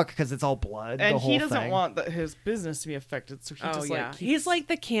fuck?" Because it's all blood. the And whole he doesn't thing. want his business to be affected, so he Oh, just yeah. like He's like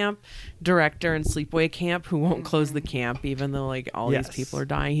the camp director in Sleepaway Camp who won't close the camp even though like all Yes. these people are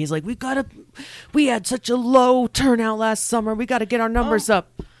dying. He's like, we had such a low turnout last summer. We got to get our numbers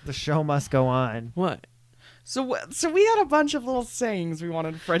up. The show must go on. What? So we had a bunch of little sayings we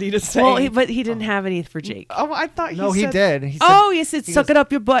wanted Freddy to say. Well, but he didn't have any for Jake. Oh, I thought No, he said, did. He said, Oh, he said, suck goes- it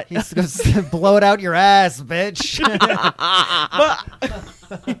up your butt. He goes, blow it out your ass, bitch.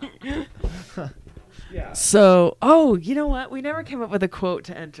 Yeah. So, you know what? We never came up with a quote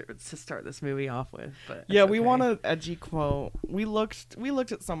to start this movie off with. But Yeah, it's we okay. want an edgy quote. We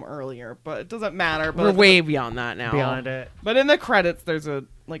looked at some earlier, but it doesn't matter. But We're way beyond that now. Beyond it. But in the credits, there's a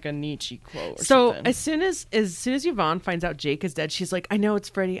Nietzsche quote. Or So something. as soon as Yvonne finds out Jake is dead, she's like, I know it's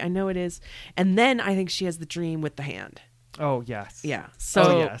Freddy. I know it is. And then I think she has the dream with the hand. Oh, yes. Yeah. So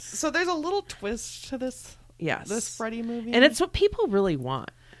Oh, yes. So there's a little twist to this yes, Freddy movie, and it's what people really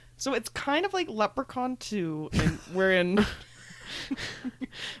want. so it's kind of like Leprechaun 2, and we're in,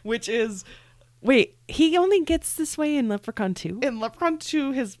 which is Wait, he only gets this way in Leprechaun 2? in Leprechaun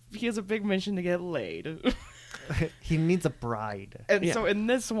 2. He has a big mission to get laid, He needs a bride. and Yeah. so in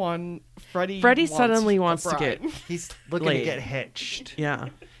this one, Freddy suddenly a wants to bride. get He's looking Laid. to get hitched. yeah.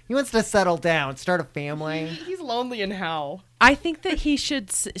 He wants to settle down, start a family. He's lonely in hell. I think that he should.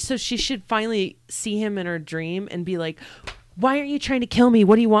 So she should finally see him in her dream and be like, "Why aren't you trying to kill me?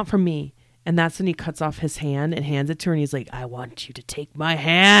 What do you want from me?" And that's when he cuts off his hand and hands it to her, and he's like, "I want you to take my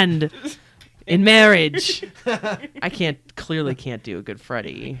hand in marriage." I clearly can't do a good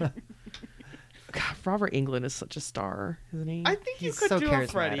Freddy. God, Robert Englund is such a star, isn't he? I think you He's could so do a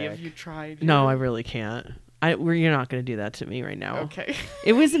Freddy charismatic. if you tried. No, I really can't. You're not going to do that to me right now. Okay,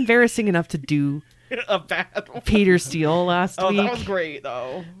 It was embarrassing enough to do a bad one. Peter Steele last Oh, week. that was great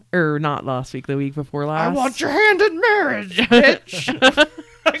though. Or not last week, the week before last. I want your hand in marriage, bitch.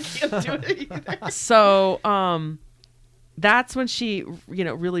 I can't do it either. So, that's when she,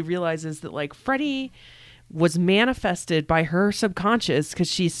 really realizes that like Freddy was manifested by her subconscious because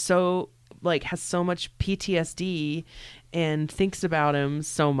she's so has so much PTSD and thinks about him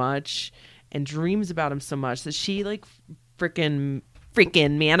so much and dreams about him so much that she freaking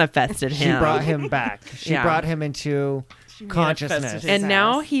manifested She him. brought him back. She Yeah. brought him into consciousness. manifested And his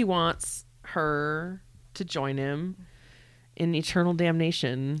now ass. he wants her to join him in eternal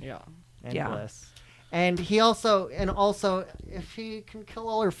damnation. Yeah. and Yeah. bliss. And he also, if he can kill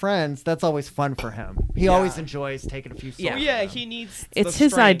all her friends, that's always fun for him. He Yeah. always enjoys taking a few. Yeah. Well, souls yeah, with him. he needs. It's the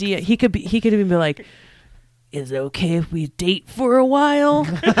his strength. idea. He could even be like, "Is it okay if we date for a while?"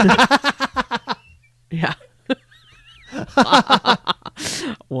 Yeah.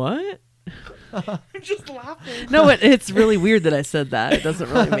 What? I'm just laughing. No, it's really weird that I said that. It doesn't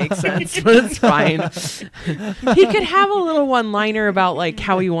really make sense, but it's fine. He could have a little one-liner about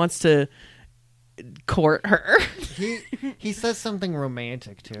how he wants to court her. He says something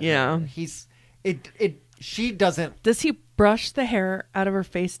romantic to her. Yeah. It she doesn't. Does he brush the hair out of her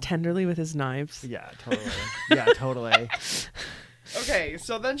face tenderly with his knives? Yeah, totally. Yeah, totally. Okay,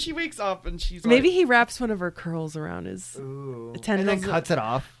 so then she wakes up and she's Maybe like, he wraps one of her curls around his Ooh. And tendrils. then cuts it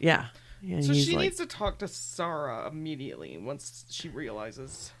off. Yeah. And so he's she like, needs to talk to Sarah immediately once she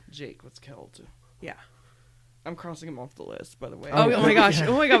realizes Jake was killed. yeah. I'm crossing him off the list, by the way. Oh my gosh.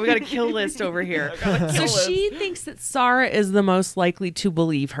 Oh my God. We got a kill list over here. So she thinks that Sarah is the most likely to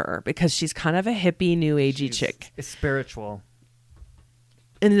believe her because she's kind of a hippie, new agey chick. Is spiritual.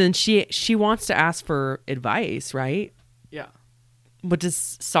 And then she wants to ask for advice, right? Yeah. What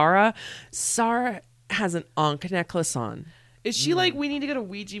does Sarah? Sarah has an Ankh necklace on. Is she like, we need to get a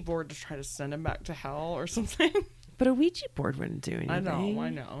Ouija board to try to send him back to hell or something? But a Ouija board wouldn't do anything. I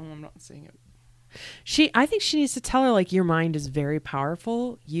know. I'm not saying it. I think she needs to tell her, like, your mind is very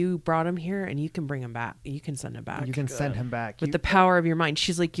powerful. You brought him here and you can bring him back. You can send him back. You can send him back. With the power of your mind.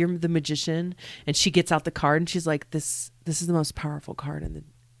 She's like, you're the magician. And she gets out the card and she's like, this is the most powerful card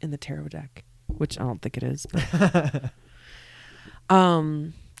in the tarot deck. Which I don't think it is. But.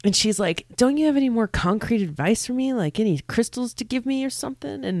 And she's like, don't you have any more concrete advice for me? Like any crystals to give me or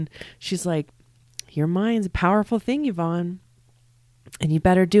something? And she's like, your mind's a powerful thing, Yvonne. And you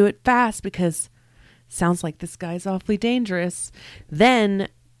better do it fast because sounds like this guy's awfully dangerous. Then,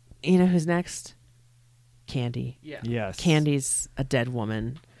 you know who's next? Candy. Yeah. Yes. Candy's a dead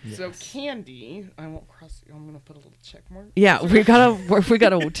woman. Yes. So Candy, I'm gonna put a little check mark. Yeah, we got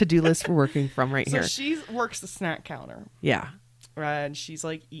a to-do list we're working from right So here. she works the snack counter, Yeah. and she's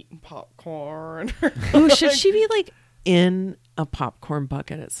like eating popcorn. Oh, should she be like in a popcorn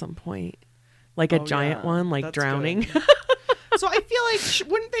bucket at some point? Like a Oh, giant yeah. one, like That's drowning? good. So I feel like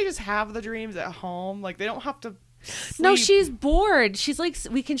wouldn't they just have the dreams at home? Like they don't have to. No, sleep. she's bored. She's like,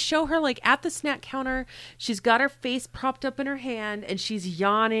 we can show her like at the snack counter. She's got her face propped up in her hand and she's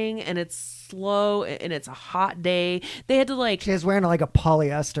yawning and it's slow and it's a hot day. They had to like, She's wearing like a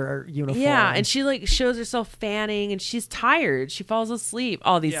polyester uniform. yeah. And she like shows herself fanning and she's tired. She falls asleep.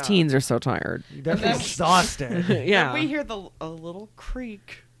 All these Yeah. teens are so tired. They're exhausted. Yeah. And we hear a little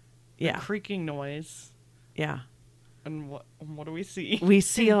creak. Yeah. Creaking noise. Yeah. And what do we see? We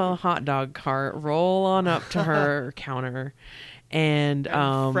see a hot dog cart roll on up to her counter. And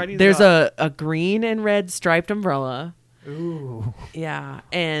Freddy's there's got- a green and red striped umbrella. Ooh. Yeah,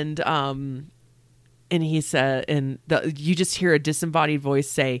 and he said, and you just hear a disembodied voice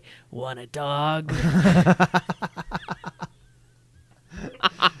say, "Want a dog?"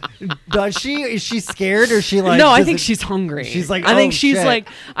 Does she? Is she scared or is she like? No, I does think it- she's hungry. She's like, I think "Oh, she's shit." like,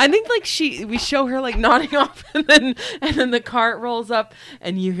 I think like we show her like nodding off, and then the cart rolls up,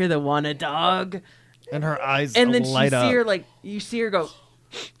 and you hear the "Want a dog?" and her eyes and then light you up. see her like you see her go.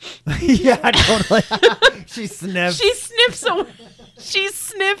 Yeah, totally. She sniffs. She sniffs awake. She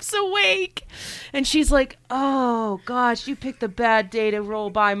sniffs awake. And she's like, oh, gosh, you picked a bad day to roll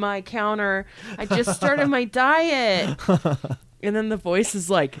by my counter. I just started my diet. And then the voice is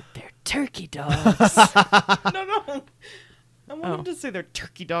like, they're turkey dogs. No. I wanted to say they're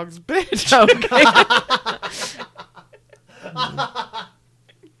turkey dogs, bitch. Okay.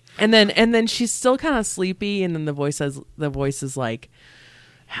 And then she's still kind of sleepy. And then the voice is like,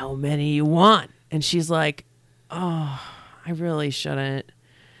 how many you want? And she's like, oh, I really shouldn't.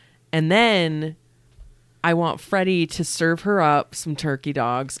 And then I want Freddie to serve her up some turkey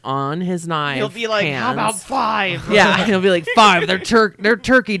dogs on his knife. He'll be like, how about 5? Yeah, he'll be like 5. They're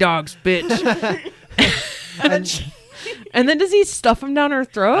turkey dogs, bitch. And then does he stuff them down her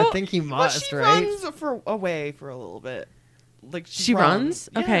throat? I think he But must, she right? runs away for a little bit. Like She runs?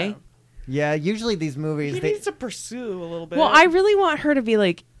 Yeah. Okay. Yeah, usually these movies. He They, needs to pursue a little bit. Well, I really want her to be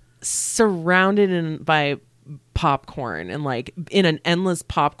like surrounded by popcorn and like in an endless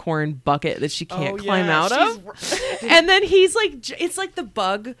popcorn bucket that she can't climb out of. And then he's like, it's like the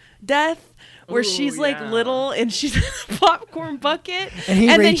bug death where Ooh, she's like yeah. little and she's in a popcorn bucket. And he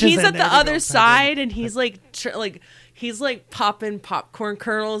then reaches he's in at there the to other go side and he's like, he's like popping popcorn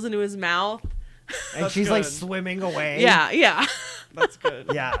kernels into his mouth. and That's she's like good. swimming away. Yeah. That's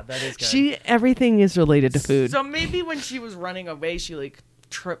good. Yeah, that is good. Everything is related to food. So maybe when she was running away, she like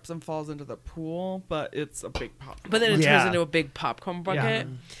trips and falls into the pool, but it's a big pop. But then it Yeah. turns into a big popcorn bucket.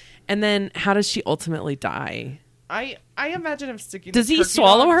 Yeah. And then how does she ultimately die? I imagine him sticking. Does the he turkey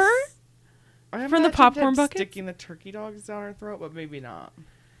swallow dogs- her? I from the imagined popcorn him bucket? sticking the turkey dogs down her throat, but maybe not.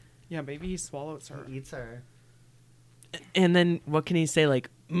 Yeah, maybe he swallows her. He eats her. And then what can he say? Like,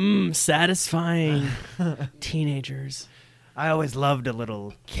 satisfying. Teenagers. I always loved a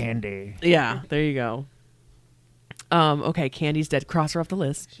little candy. Yeah, there you go. Okay, Candy's dead. Cross her off the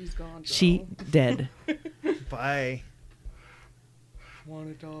list. She's gone. She dead. Bye. Want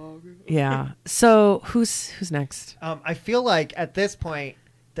a dog? Yeah. So who's next? I feel like at this point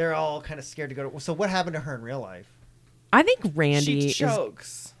they're all kind of scared to go to. So what happened to her in real life? I think Randy She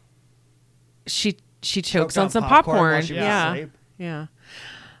chokes. she chokes Choked on on some popcorn popcorn. while she was Yeah. asleep. Yeah.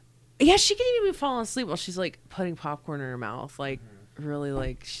 Yeah, she can even be falling asleep while she's like putting popcorn in her mouth. Like really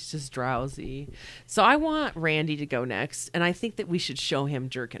like she's just drowsy. So I want Randy to go next, and I think that we should show him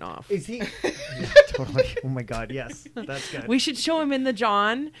jerking off. Is he? Yeah, totally. Oh my god, yes, that's good. We should show him in the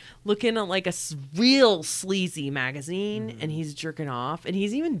John looking at like a real sleazy magazine, and he's jerking off, and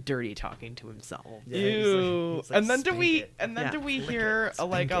he's even dirty talking to himself. Yeah, Ew. he's like, and then do "Spank we? it." And then Yeah. do we Lick hear it, a,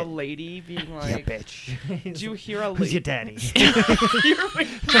 like spank a it. lady being Yeah, like, bitch. "Do you hear a Who's lady?" your daddy?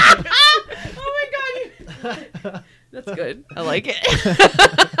 Oh my god, that's good. I like it.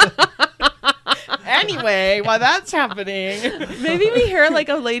 Anyway, while that's happening, Maybe we hear like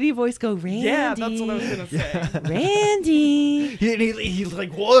a lady voice go, Randy. yeah, that's what I was gonna say. Randy. He's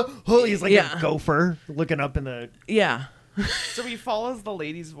like, what? Oh, he's like Yeah. a gopher looking up in the. Yeah. So he follows the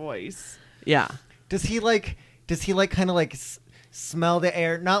lady's voice. Yeah. Does he like kind of like smell the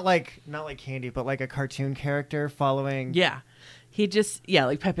air? Not like Candy, but like a cartoon character following. Yeah. He just,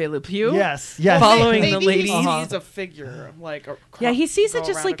 like Pepe Le Pew. Yes. Following Maybe the ladies. He sees a figure, like Yeah, he sees it go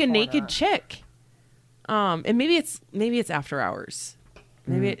just around like a naked corner. chick. And maybe it's after hours.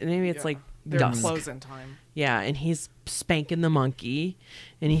 Maybe it's Yeah. like They're dusk. closing time. Yeah, and he's spanking the monkey,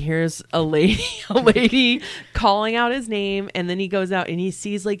 and he hears a lady calling out his name, and then he goes out and he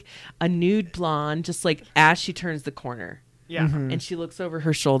sees like a nude blonde, just like as she turns the corner, Yeah. and she looks over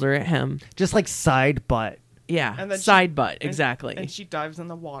her shoulder at him. Just like side butt. Yeah, And then side butt, exactly. And she dives in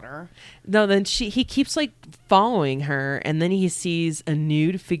the water. No, then he keeps like following her, and then he sees a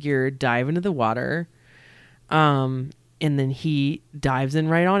nude figure dive into the water, and then he dives in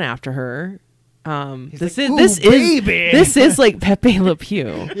right on after her. This like, is "Ooh, baby." like Pepe Le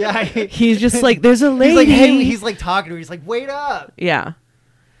Pew. Yeah. He's just like, there's a lady. He's like, hey, he's like talking to her. He's like, wait up. Yeah.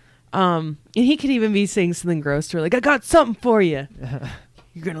 And he could even be saying something gross to her, like, I got something for you.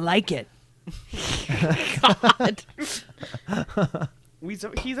 You're gonna like it. God. He's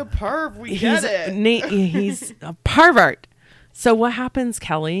a perv. We get it. He's a pervert. So what happens,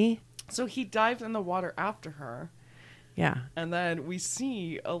 Kelly? So he dives in the water after her, Yeah. and then we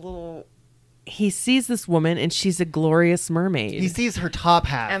see a little. He sees this woman, and she's a glorious mermaid. He sees her top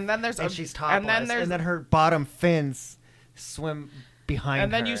half, And then there's and a- she's and then topless, there's- and then her bottom fins swim behind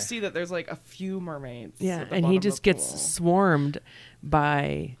And then her. you see that there's like a few mermaids. Yeah, at the and bottom he of just the gets pool. swarmed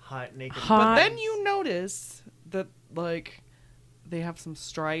by hot naked. Hot- But then you notice that like they have some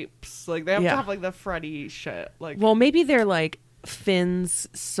stripes. Like they have Yeah. to have like the Freddy shit. Like well, maybe their like fins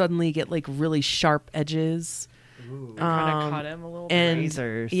suddenly get like really sharp edges. Ooh. kind of cut him a little bit. And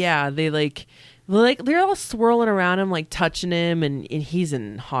Razors. yeah, they're all swirling around him, like touching him, and he's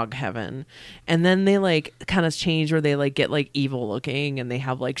in hog heaven. And then they like kind of change where they like get like evil looking, and they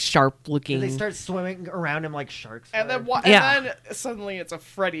have like sharp looking. And they start swimming around him like sharks. And then would. Yeah. and then suddenly it's a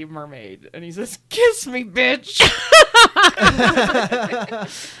Freddy mermaid, and he says, "Kiss me, bitch."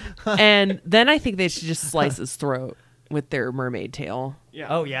 And then I think they should just slice his throat with their mermaid tail. Yeah.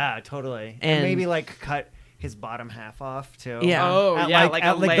 Oh yeah, totally. And- And maybe like cut his bottom half off too. Yeah. Oh, At, yeah, like, like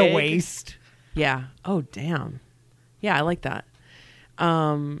at a like the leg. waist. Yeah. Oh damn. Yeah, I like that.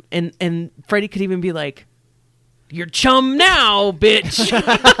 And Freddy could even be like, "Your chum now, bitch."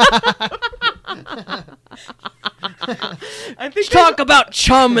 I think Talk about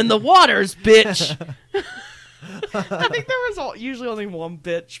chum in the waters, bitch. I think there was usually only one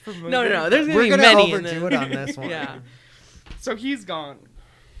bitch per movie. No. There's gonna We're be gonna many. in overdo this. it on this one. Yeah. So he's gone.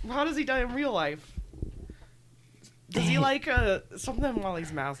 How does he die in real life? Does he like something while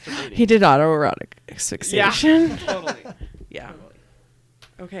he's masturbating? He did autoerotic asphyxiation. Totally. Yeah.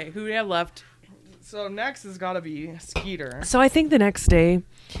 Okay, who do we have left? So next has got to be Skeeter. So I think the next day,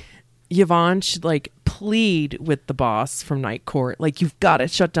 Yvonne should like plead with the boss from Night Court, like, you've got to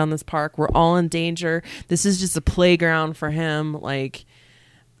shut down this park. We're all in danger. This is just a playground for him. Like,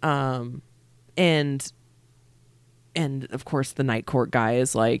 and of course the Night Court guy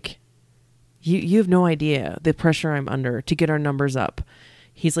is like, you have no idea the pressure I'm under to get our numbers up.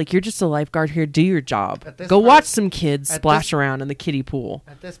 He's like, you're just a lifeguard here. Do your job. At this Go point- watch some kids at splash this- around in the kiddie pool.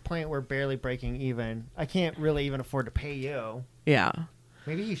 At this point, we're barely breaking even. I can't really even afford to pay you. Yeah.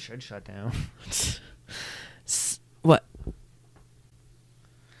 Maybe you should shut down. What?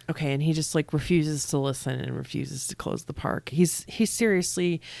 Okay, and he just like refuses to listen and refuses to close the park. He's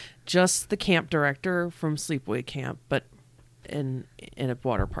seriously just the camp director from Sleepaway Camp, but in a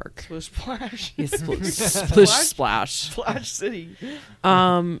water park. Splish Splash. He's splish splash. Splash City.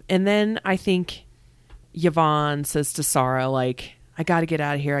 And then I think Yvonne says to Sarah, like, I got to get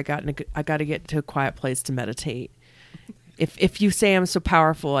out of here. I got to get to a quiet place to meditate. If you say I'm so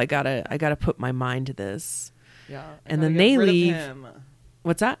powerful, I gotta put my mind to this. Yeah. And then they leave. Him.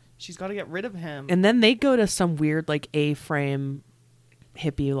 What's that? She's got to get rid of him. And then they go to some weird like A-frame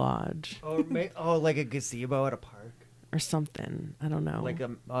hippie lodge Like a gazebo at a park, or something. I don't know.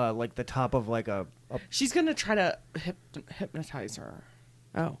 like the top of like a She's gonna try to hypnotize her.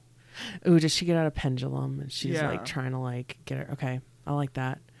 Oh. Ooh, does she get out a pendulum and she's Yeah. like trying to like get her? Okay. I like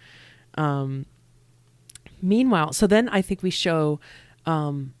that. Meanwhile, so then I think we show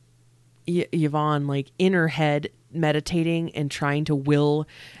Yvonne like in her head meditating and trying to will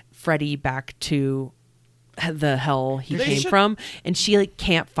Freddy back to the hell he came from, and she like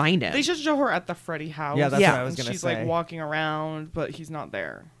can't find him. They should show her at the Freddy house. Yeah, that's what I was gonna she's say. like walking around, but he's not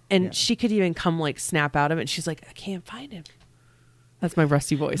there. And she could even come like snap out of it, and she's like, I can't find him. That's my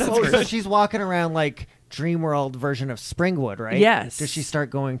rusty voice. so she's walking around like Dreamworld version of Springwood, right? Yes. Does she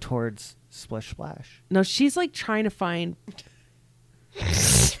start going towards Splish Splash? No, she's like trying to find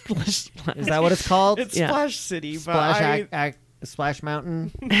Splish Splash. Is that what it's called? It's Yeah. Splash City, but Splash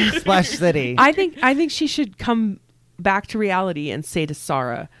Mountain, Splash City. I think she should come back to reality and say to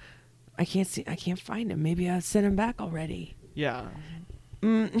Sarah, I can't find him. Maybe I sent him back already. yeah,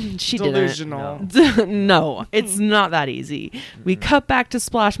 She delusional. didn't. No, it's not that easy. We cut back to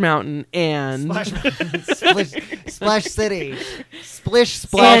Splash Mountain and Splash City, Splish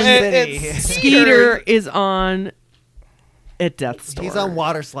Splash City. Skeeter is on at death's door. He's on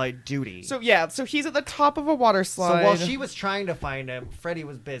water slide duty. So he's at the top of a water slide. So while she was trying to find him, Freddy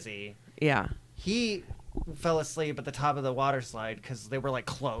was busy. Yeah. He fell asleep at the top of the water slide because they were like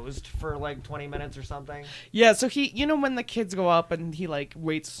closed for like 20 minutes or something. Yeah, so he, when the kids go up and he like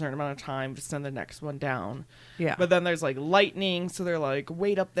waits a certain amount of time to send the next one down. Yeah. But then there's like lightning, so they're like,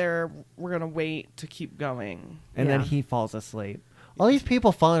 wait up there. We're gonna wait to keep going. And then Yeah. he falls asleep. All these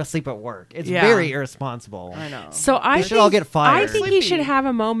people falling asleep at work. It's Yeah. very irresponsible. I know. So I They should all get fired. I think he Sleepy. should have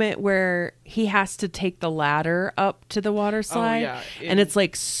a moment where he has to take the ladder up to the water slide, yeah. and it's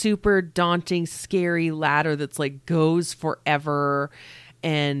like super daunting, scary ladder that's like goes forever,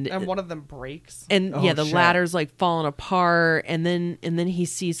 and one of them breaks. and Oh, yeah, the shit. ladder's like falling apart, and then he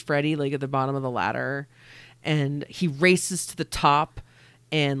sees Freddy like at the bottom of the ladder, and he races to the top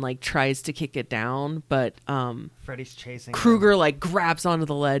and like tries to kick it down, but Freddy's chasing Krueger like grabs onto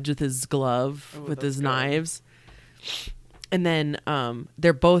the ledge with his glove with that's his good. knives, and then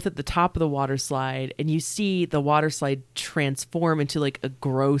they're both at the top of the water slide, and you see the water slide transform into like a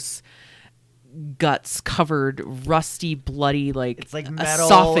gross guts covered rusty bloody like It's like metal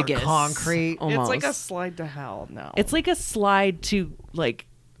esophagus or concrete. almost. It's like a slide to hell now. It's like a slide to like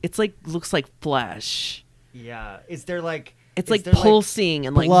it's like looks like flesh. Yeah. Is there like... It's is like there, pulsing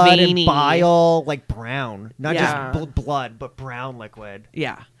and like blood veiny and bile, like brown. Not Yeah. just blood, but brown liquid.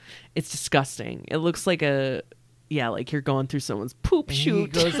 Yeah, it's disgusting. It looks like like you're going through someone's poop And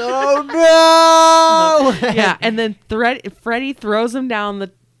chute. He goes, oh no! Yeah, and then Freddy throws him down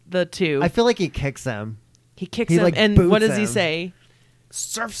the tube. I feel like he kicks him. He kicks he, him, like, and boots what does he him. say?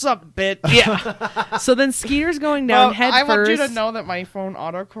 Surf's up, bitch. Yeah. So then Skeeter's going down head I want first. you to know that my phone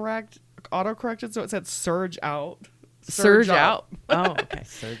autocorrected, so it said surge out. Surge up. out. Oh, okay.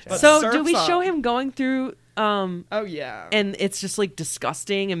 But So do surf's we show up. him going through? Oh yeah. And it's just like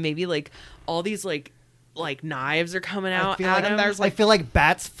disgusting, and maybe like all these like knives are coming out feel at like- him. and there's I like feel like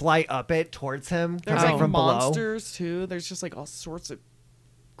bats fly up it towards him. there's coming like from below. monsters too. There's just like all sorts of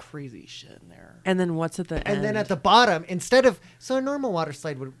crazy shit in there. And then what's at the end? And then at the bottom, instead of so a normal water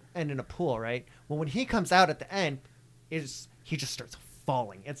slide would end in a pool, right? Well, when he comes out at the end, he just starts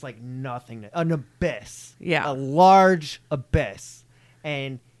falling. It's like nothing, an abyss, Yeah. a large abyss,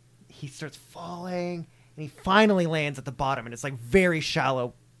 and he starts falling, and he finally lands at the bottom, and it's like very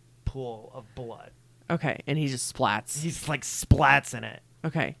shallow pool of blood. Okay, and he just splats. He's like splats in it.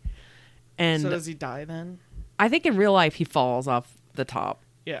 Okay, and So does he die then? I think in real life he falls off the top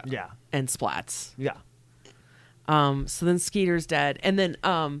Yeah. Yeah, and splats. yeah. So then Skeeter's dead, and then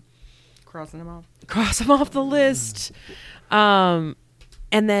Crossing him off. cross him off the list.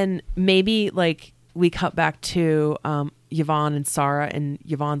 And then maybe like we cut back to Yvonne and Sarah, and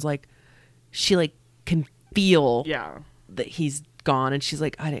Yvonne's like, she like can feel Yeah. that he's gone, and she's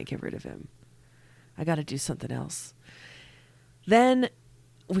like, I didn't get rid of him. I got to do something else. Then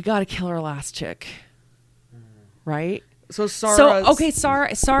we got to kill our last chick, right? So Sarah's So okay,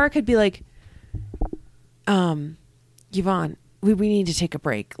 Sarah could be like, Yvonne, we need to take a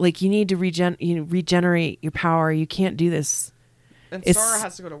break. Like you need to regenerate your power. You can't do this. And it's- Sarah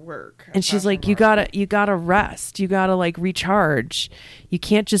has to go to work. And she's like, you gotta rest. You gotta like recharge. You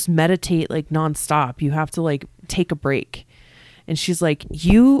can't just meditate like nonstop. You have to like take a break. And she's like,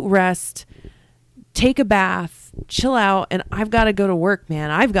 you rest, take a bath, chill out, and I've got to go to work, man.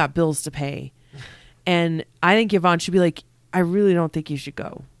 I've got bills to pay. And I think Yvonne should be like, I really don't think you should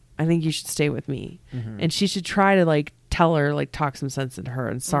go. I think you should stay with me. And she should try to like tell her, like talk some sense into her.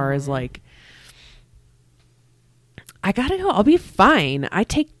 And Sarah's like, I gotta go. I'll be fine. I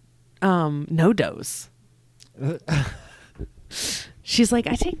take no dose. She's like,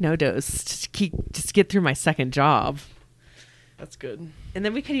 I take no dose to just get through my second job. That's good. And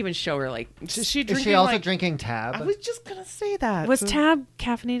then we could even show her like, Is she Is she also like, drinking Tab? I was just gonna say that. was Tab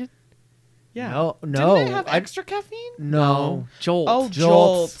caffeinated? Yeah. No. Didn't it have extra caffeine? No. Jolt. Oh, Jolt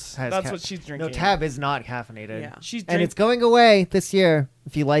Jolt. has That's what she's drinking. No, Tab is not caffeinated. Yeah. She's And it's going away this year.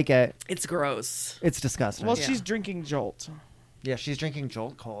 If you like it, It's gross. it's disgusting. well, Yeah. she's drinking Jolt, yeah, she's drinking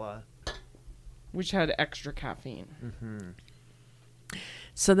Jolt Cola. which had extra caffeine.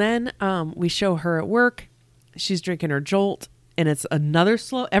 So then we show her at work. She's drinking her Jolt, and it's another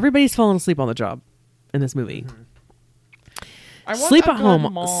slow. Everybody's falling asleep on the job in this movie. I want Sleep a at good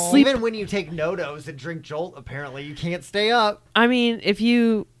home. mall. Sleep- Even when you take no-dose and drink Jolt, apparently you can't stay up. I mean,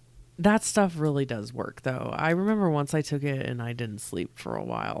 that stuff really does work, though. I remember once I took it and I didn't sleep for a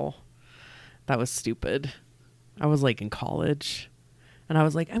while. That was stupid. I was like in college, and I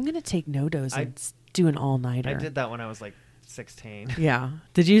was like, I'm gonna take no dose and do an all-nighter. I did that when I was like 16. Yeah.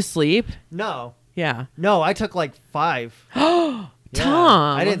 Did you sleep? No, Yeah. I took like 5. Tom.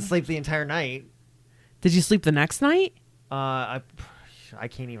 I didn't sleep the entire night. Did you sleep the next night? I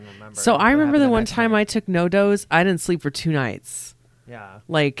can't even remember. So I what remember happened the the one next time night. I took no dose, I didn't sleep for 2 nights. Yeah.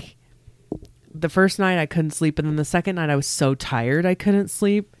 Like the first night I couldn't sleep, and then the second night I was so tired I couldn't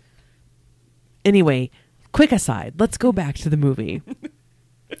sleep. Anyway, quick aside, let's go back to the movie.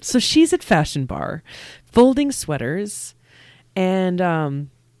 So she's at Fashion Bar folding sweaters, and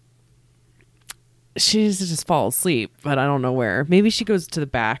she's just fall asleep, but I don't know where. Maybe she goes to the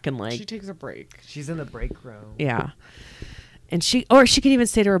back and She like, takes a break. She's in the break room. yeah. And she could even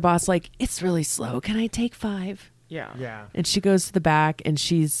say to her boss, like, it's really slow. Can I take 5? Yeah. Yeah. And she goes to the back and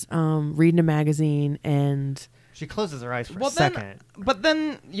she's reading a magazine, and She closes her eyes for Well, a second. But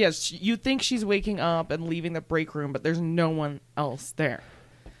then, yes, you think she's waking up and leaving the break room, but there's no one else there.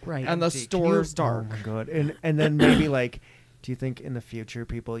 right. And the Empty. store's dark. Oh my god! And then maybe like, do you think in the future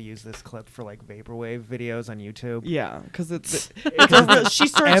people use this clip for like vaporwave videos on YouTube? Yeah, because it's It's she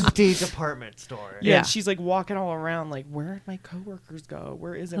starts. empty department store. Yeah, Yeah. and she's like walking all around, like, where did my coworkers go?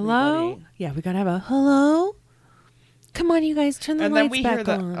 Where is hello? everybody? Yeah, we gotta have a hello. Come on, you guys, turn the And then lights we back hear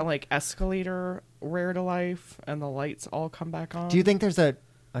the on. like escalator rare to life, and the lights all come back on. Do you think there's an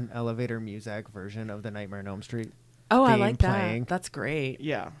elevator music version of the Nightmare on Elm Street? Oh, I theme like playing? that. That's great.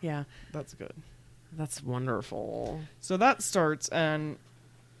 Yeah, Yeah, that's good. that's wonderful. So that starts, and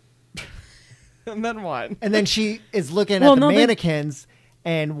and then what? And then she is looking Well, at the no, they- mannequins,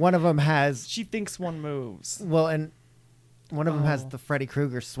 and one of them has She thinks one moves. and one of them has Oh. the Freddy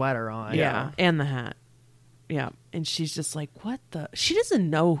Krueger sweater on. Yeah, and the hat. Yeah, and she's just like, "What the?" She doesn't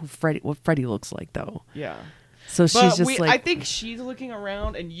know what Freddy looks like, though. Yeah. So But she's just I like, think she's looking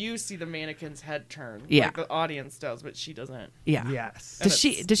around, and you see the mannequin's head turn. Yeah. Like the audience does, but she doesn't. "Yeah." Yes. And Does she?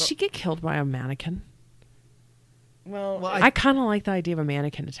 it's Does the- she get killed by a mannequin? Well, Well, I kind of like the idea of a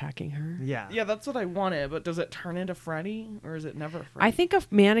mannequin attacking her. Yeah. yeah, that's what I wanted. But does it turn into Freddy, or is it never Freddy? I think a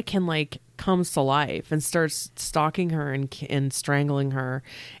mannequin like comes to life and starts stalking her and strangling her,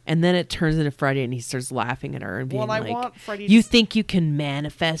 and then it turns into Freddy, and he starts laughing at her and being Well, and I like, want Freddy. "You to, think you can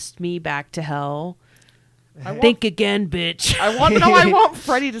manifest me back to hell? I want, Think again, bitch." I want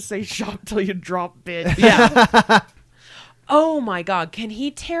Freddy to say "shop till you drop, bitch." Yeah. Oh my God! Can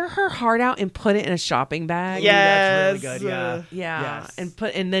he tear her heart out and put it in a shopping bag? Yeah. that's really Yes, good, yeah. Yeah,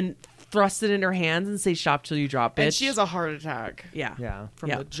 Yes. and then thrust it in her hands and say "shop till you drop, bitch." And she has a heart attack yeah. Yeah. from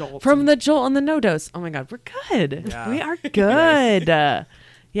Yeah. the jolt. From the jolt and the no dose. Oh my God, we're good. Yeah. We are good.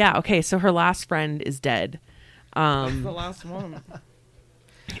 Yeah. Okay. So her last friend is dead. the last one.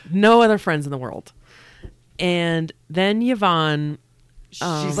 No other friends in the world. And then Yvonne.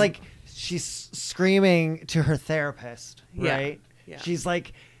 She's screaming to her therapist, Yeah. right? Yeah. She's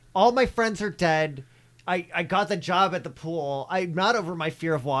like, all my friends are dead. I got the job at the pool. I'm not over my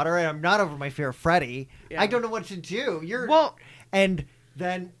fear of water, and I'm not over my fear of Freddy. Yeah. I don't know what to do. And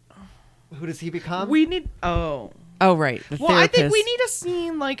then who does he become? We need. Oh. Oh right. The Well, I think therapist. we need a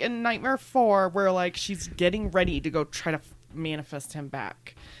scene like in Nightmare 4 where like she's getting ready to go try to manifest him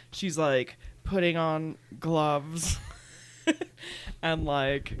back. She's like putting on gloves and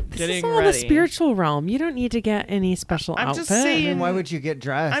like This getting is all ready. the spiritual realm. You don't need to get any special I'm outfit. just saying- Then why would you get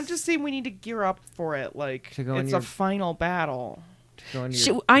dressed? I'm just saying we need to gear up for it. Like To go in it's your- a final battle. go into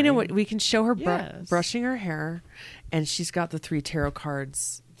your I know brain? what we can show her Yes. brushing her hair, and she's got the 3 tarot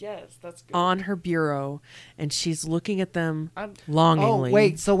cards Yes, that's good. on her bureau, and she's looking at them I'm- longingly. Oh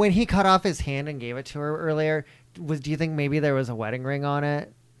wait, so when he cut off his hand and gave it to her earlier, do you think maybe there was a wedding ring on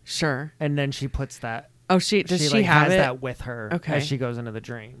it, Sure. and then she puts that? Oh, does she like, have has it? that with her Okay. as she goes into the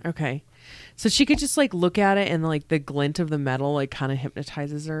dream. Okay. So she could just like look at it, and like the glint of the metal like kind of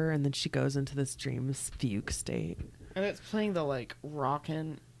hypnotizes her, and then she goes into this dreamless fugue state. And it's playing the like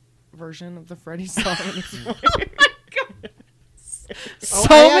rockin' version of the Freddy song. So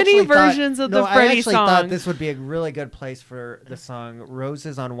I many actually versions of the I Freddy actually song. thought this would be a really good place for the song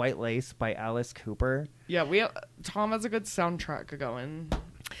 "Roses on White Lace" by Alice Cooper. Yeah, Tom has a good soundtrack going.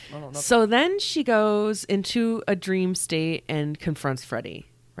 I don't know. So then she goes into a dream state and confronts Freddy,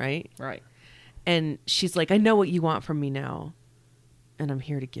 right? Right. And she's like, I know what you want from me now, and I'm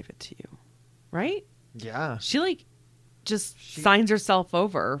here to give it to you. Right? Yeah. She like just signs herself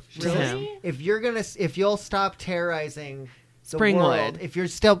over to Really? him. If you'll stop terrorizing the Springwood. world, if you're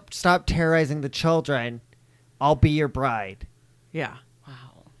still stop terrorizing the children, I'll be your bride. Yeah.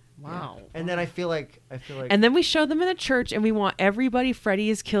 Wow. And then I feel like And then we show them in a church, and we want everybody Freddy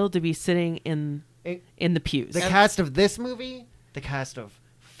is killed to be sitting in the pews. the cast of this movie, the cast of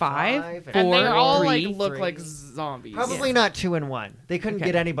Five, and And four, they all three, like look three. like zombies. Probably not 2 and 1. They couldn't Okay.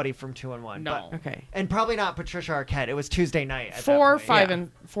 get anybody from 2 and 1. No. but- Okay. and probably not Patricia Arquette. It was Tuesday night. At that 4, point. 5, Yeah.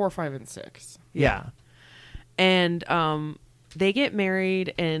 and 4, 5, and 6. Yeah. And they get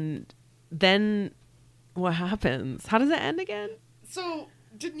married, and then what happens? How does it end again? So,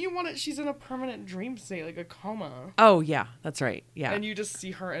 didn't you want it? She's in a permanent dream state, like a coma. Oh yeah, that's right. Yeah. And you just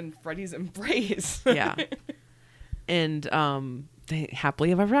see her in Freddy's embrace. Yeah. And they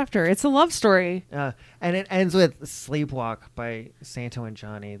happily ever after. It's a love story. And it ends with "Sleepwalk" by Santo and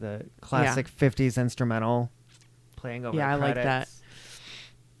Johnny, the classic '50s instrumental playing over. Yeah, the I like credits. that.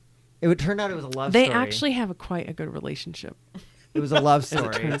 It would turn out it was a love They story. actually have quite a good relationship. It was a love it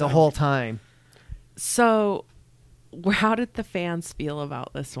story turns the out. whole time. So, how did the fans feel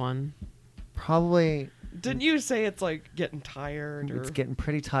about this one? Probably Didn't you say it's like getting tired? Or... it's getting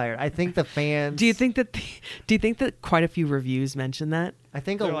pretty tired. I think the fans. Do you think that quite a few reviews mention that? I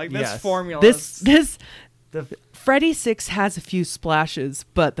think They're like, this yes. formula. This The Freddy 6 has a few splashes,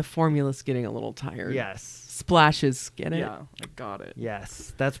 but the formula's getting a little tired. yes. Splashes, get it? Yeah, I got it.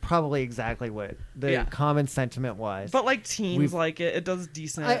 Yes, that's probably exactly what the Yeah. common sentiment was. But like teens We've- like it. It does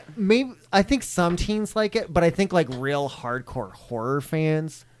decent. I think some teens like it, but I think like real hardcore horror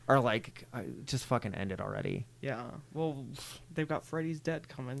fans are like, just fucking end it already. Yeah. Well, they've got Freddy's Dead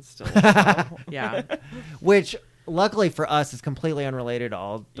coming still. so- Yeah. Which, luckily for us, is completely unrelated to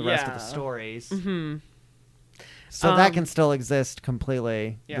all the rest of the Yeah. stories. Hmm. So that can still exist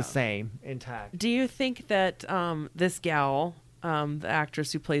completely Yeah. the same, intact. Do you think that this gal, the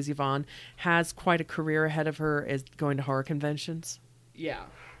actress who plays Yvonne, has quite a career ahead of her as going to horror conventions? Yeah.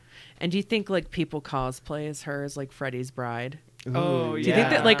 And do you think like people cosplay as her as like Freddy's bride? Oh, Do you think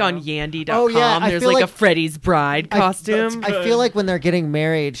that like on Yandy.com Oh, yeah, I there's feel like a like- Freddy's bride costume? I feel like when they're getting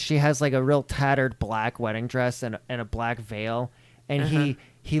married, she has like a real tattered black wedding dress and a black veil, and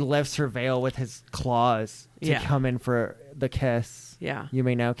he lifts her veil with his claws to Yeah. come in for the kiss. Yeah. You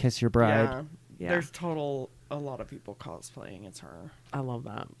may now kiss your bride. Yeah. Yeah. There's a lot of people cosplaying as her. I love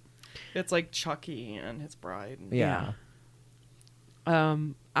that. It's like Chucky and his bride. Yeah.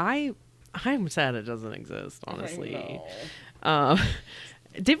 I'm sad it doesn't exist, I honestly. know.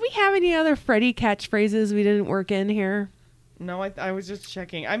 Did we have any other Freddy catchphrases we didn't work in here? No, I was just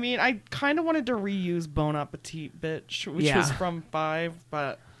checking. I mean, I kind of wanted to reuse Bon Appetit, bitch, which Yeah. was from 5,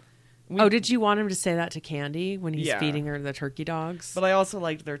 but... Did you want him to say that to Candy when he's Yeah. feeding her the turkey dogs? But I also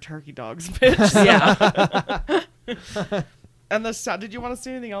liked their turkey dogs, bitch. Yeah. And did you want to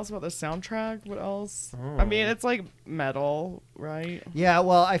say anything else about the soundtrack? What else? I mean, it's like metal, right? Yeah,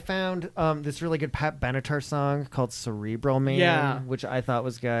 well, I found this really good Pat Benatar song called Cerebral Man, Yeah. which I thought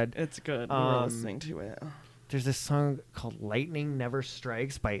was good. It's good. We were Um, listening to it. There's this song called Lightning Never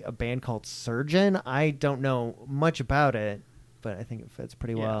Strikes by a band called Surgeon. I don't know much about it, but I think it fits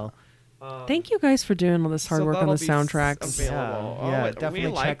pretty Yeah. well. Thank you guys for doing all this hard So work on the that'll be soundtracks. available. Yeah, Oh, we definitely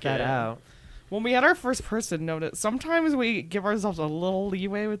check like that it. out. When we had our first person notice, sometimes we give ourselves a little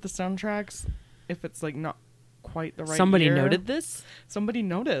leeway with the soundtracks if it's like not quite the right Somebody year. noted this? Somebody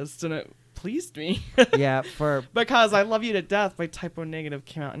noticed and it pleased me. Yeah, for Because I Love You to Death by Typo Negative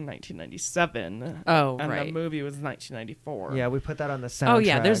came out in 1997. Oh, and right. the movie was 1994. yeah, we put that on the soundtrack. Oh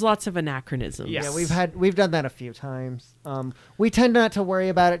yeah, there's lots of anachronisms. Yes. Yeah, we've done that a few times. We tend not to worry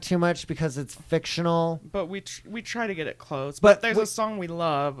about it too much because it's fictional. But we try to get it close. But But there's a song we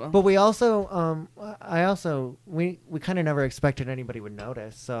love. But we also, we kind of never expected anybody would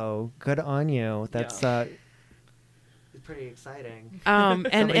notice. So good on you. That's it's pretty exciting. And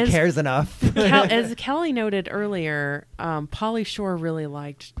Nobody as, cares enough. As Kelly noted earlier, Pauly Shore really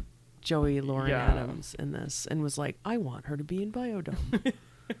liked Joey Lauren Yeah. Adams in this and was like, I want her to be in Biodome.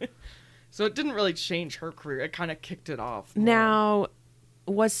 So it didn't really change her career. It kind of kicked it off. more. Now,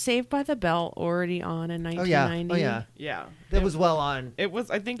 was Saved by the Bell already on in 1990? Oh yeah. Yeah. It was well on. It was.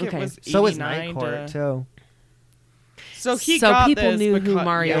 I think Okay. it was. So is 89 Night Court to- too. So he so got people this knew who because-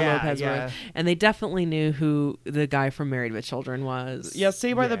 Mario yeah, Lopez yeah. was, and they definitely knew who the guy from Married with Children was. Yeah,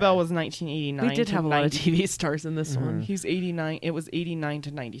 Saved by the Yeah. Bell was 1989. we did to have a lot of 90. TV stars in this one. He's 89. It was 89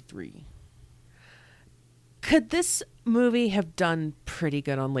 to 93. Could this movie have done pretty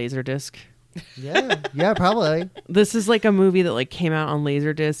good on Laserdisc? Yeah, probably. This is like a movie that like came out on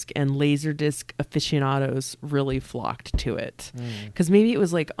Laserdisc, and Laserdisc aficionados really flocked to it because maybe it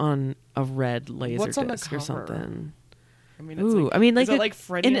was like on a red What's on the Laserdisc or cover? something. I mean, it's Ooh, like, I mean, like, is it like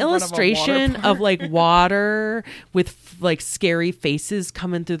Freddy an in front of a water illustration park? of like water with like scary faces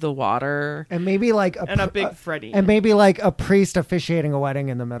coming through the water. And maybe like and a big Freddy. and maybe like a priest officiating a wedding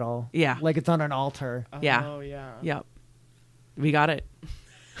in the middle. Yeah. Like it's on an altar. Yeah. Oh yeah. Yep, we got it.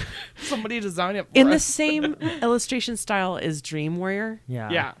 Somebody designed it for In the us. same illustration style as Dream Warrior. Yeah.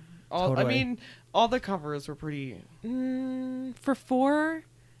 Yeah. I Totally. mean, all the covers were pretty. For 4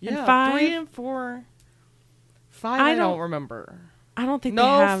 Yeah. and 5. 3 and 4. 5. I I don't don't- remember. I don't think they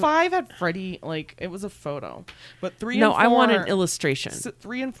No, have. 5 had Freddy. Like it was a photo, but 3 No, and 4. I want an illustration.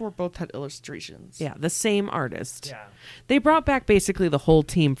 3 and 4 both had illustrations. Yeah, the same artist. Yeah. They brought back basically the whole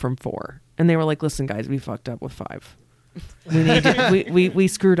team from 4, and they were like, "Listen, guys, we fucked up with 5. We need to, we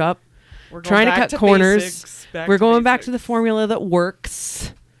screwed up. We're going Trying to back cut to corners. basics, We're going back to the basics. formula that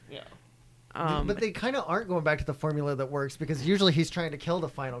works." Yeah. But they kind of aren't going back to the formula that works because usually he's trying to kill the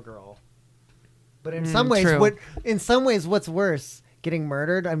final girl. But in some ways, true. what's worse? Getting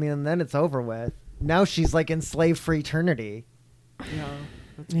murdered? I mean, then it's over with. Now she's like enslaved for eternity. Yeah.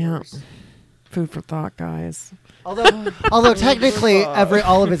 That's Yeah. worse. Food for thought, guys. Although technically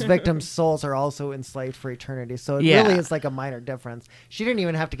all of his victims' souls are also enslaved for eternity. So it Yeah. really is like a minor difference. She didn't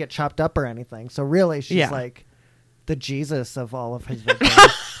even have to get chopped up or anything. So really she's like the Jesus of all of his victims.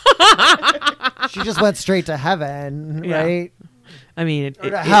 She just went straight to heaven, Yeah. right? I mean, Or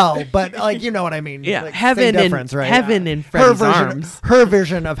to hell, but like you know what I mean. Yeah, Like, heaven same in difference, right? heaven in Her Freddy's version, arms. her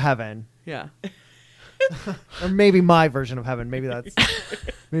version of heaven, Yeah. or maybe my version of heaven. Maybe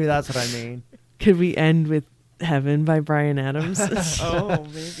that's what I mean. Could we end with Heaven by Bryan Adams? Oh,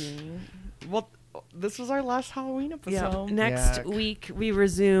 maybe. Well, this was our last Halloween Yeah. episode. Next Yuck. week we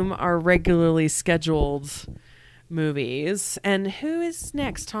resume our regularly scheduled movies. And who is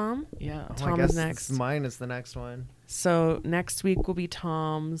next, Tom? Yeah. Oh, Tom I guess is next. Mine is the next one. So next week will be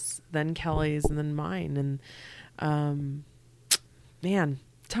Tom's, then Kelly's, and then mine. And man,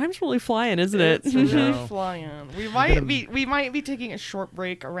 time's really flying, isn't it? It's really know. flying. We gonna- might be taking a short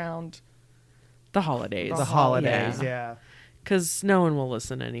break around. The holidays. The holidays, yeah. Because no one will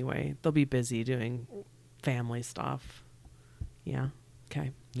listen anyway. They'll be busy doing family stuff. Yeah.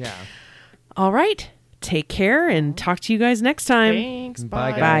 Okay. Yeah. All right. Take care and talk to you guys next time. Thanks.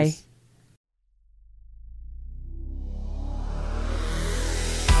 Bye, Bye. guys. Bye.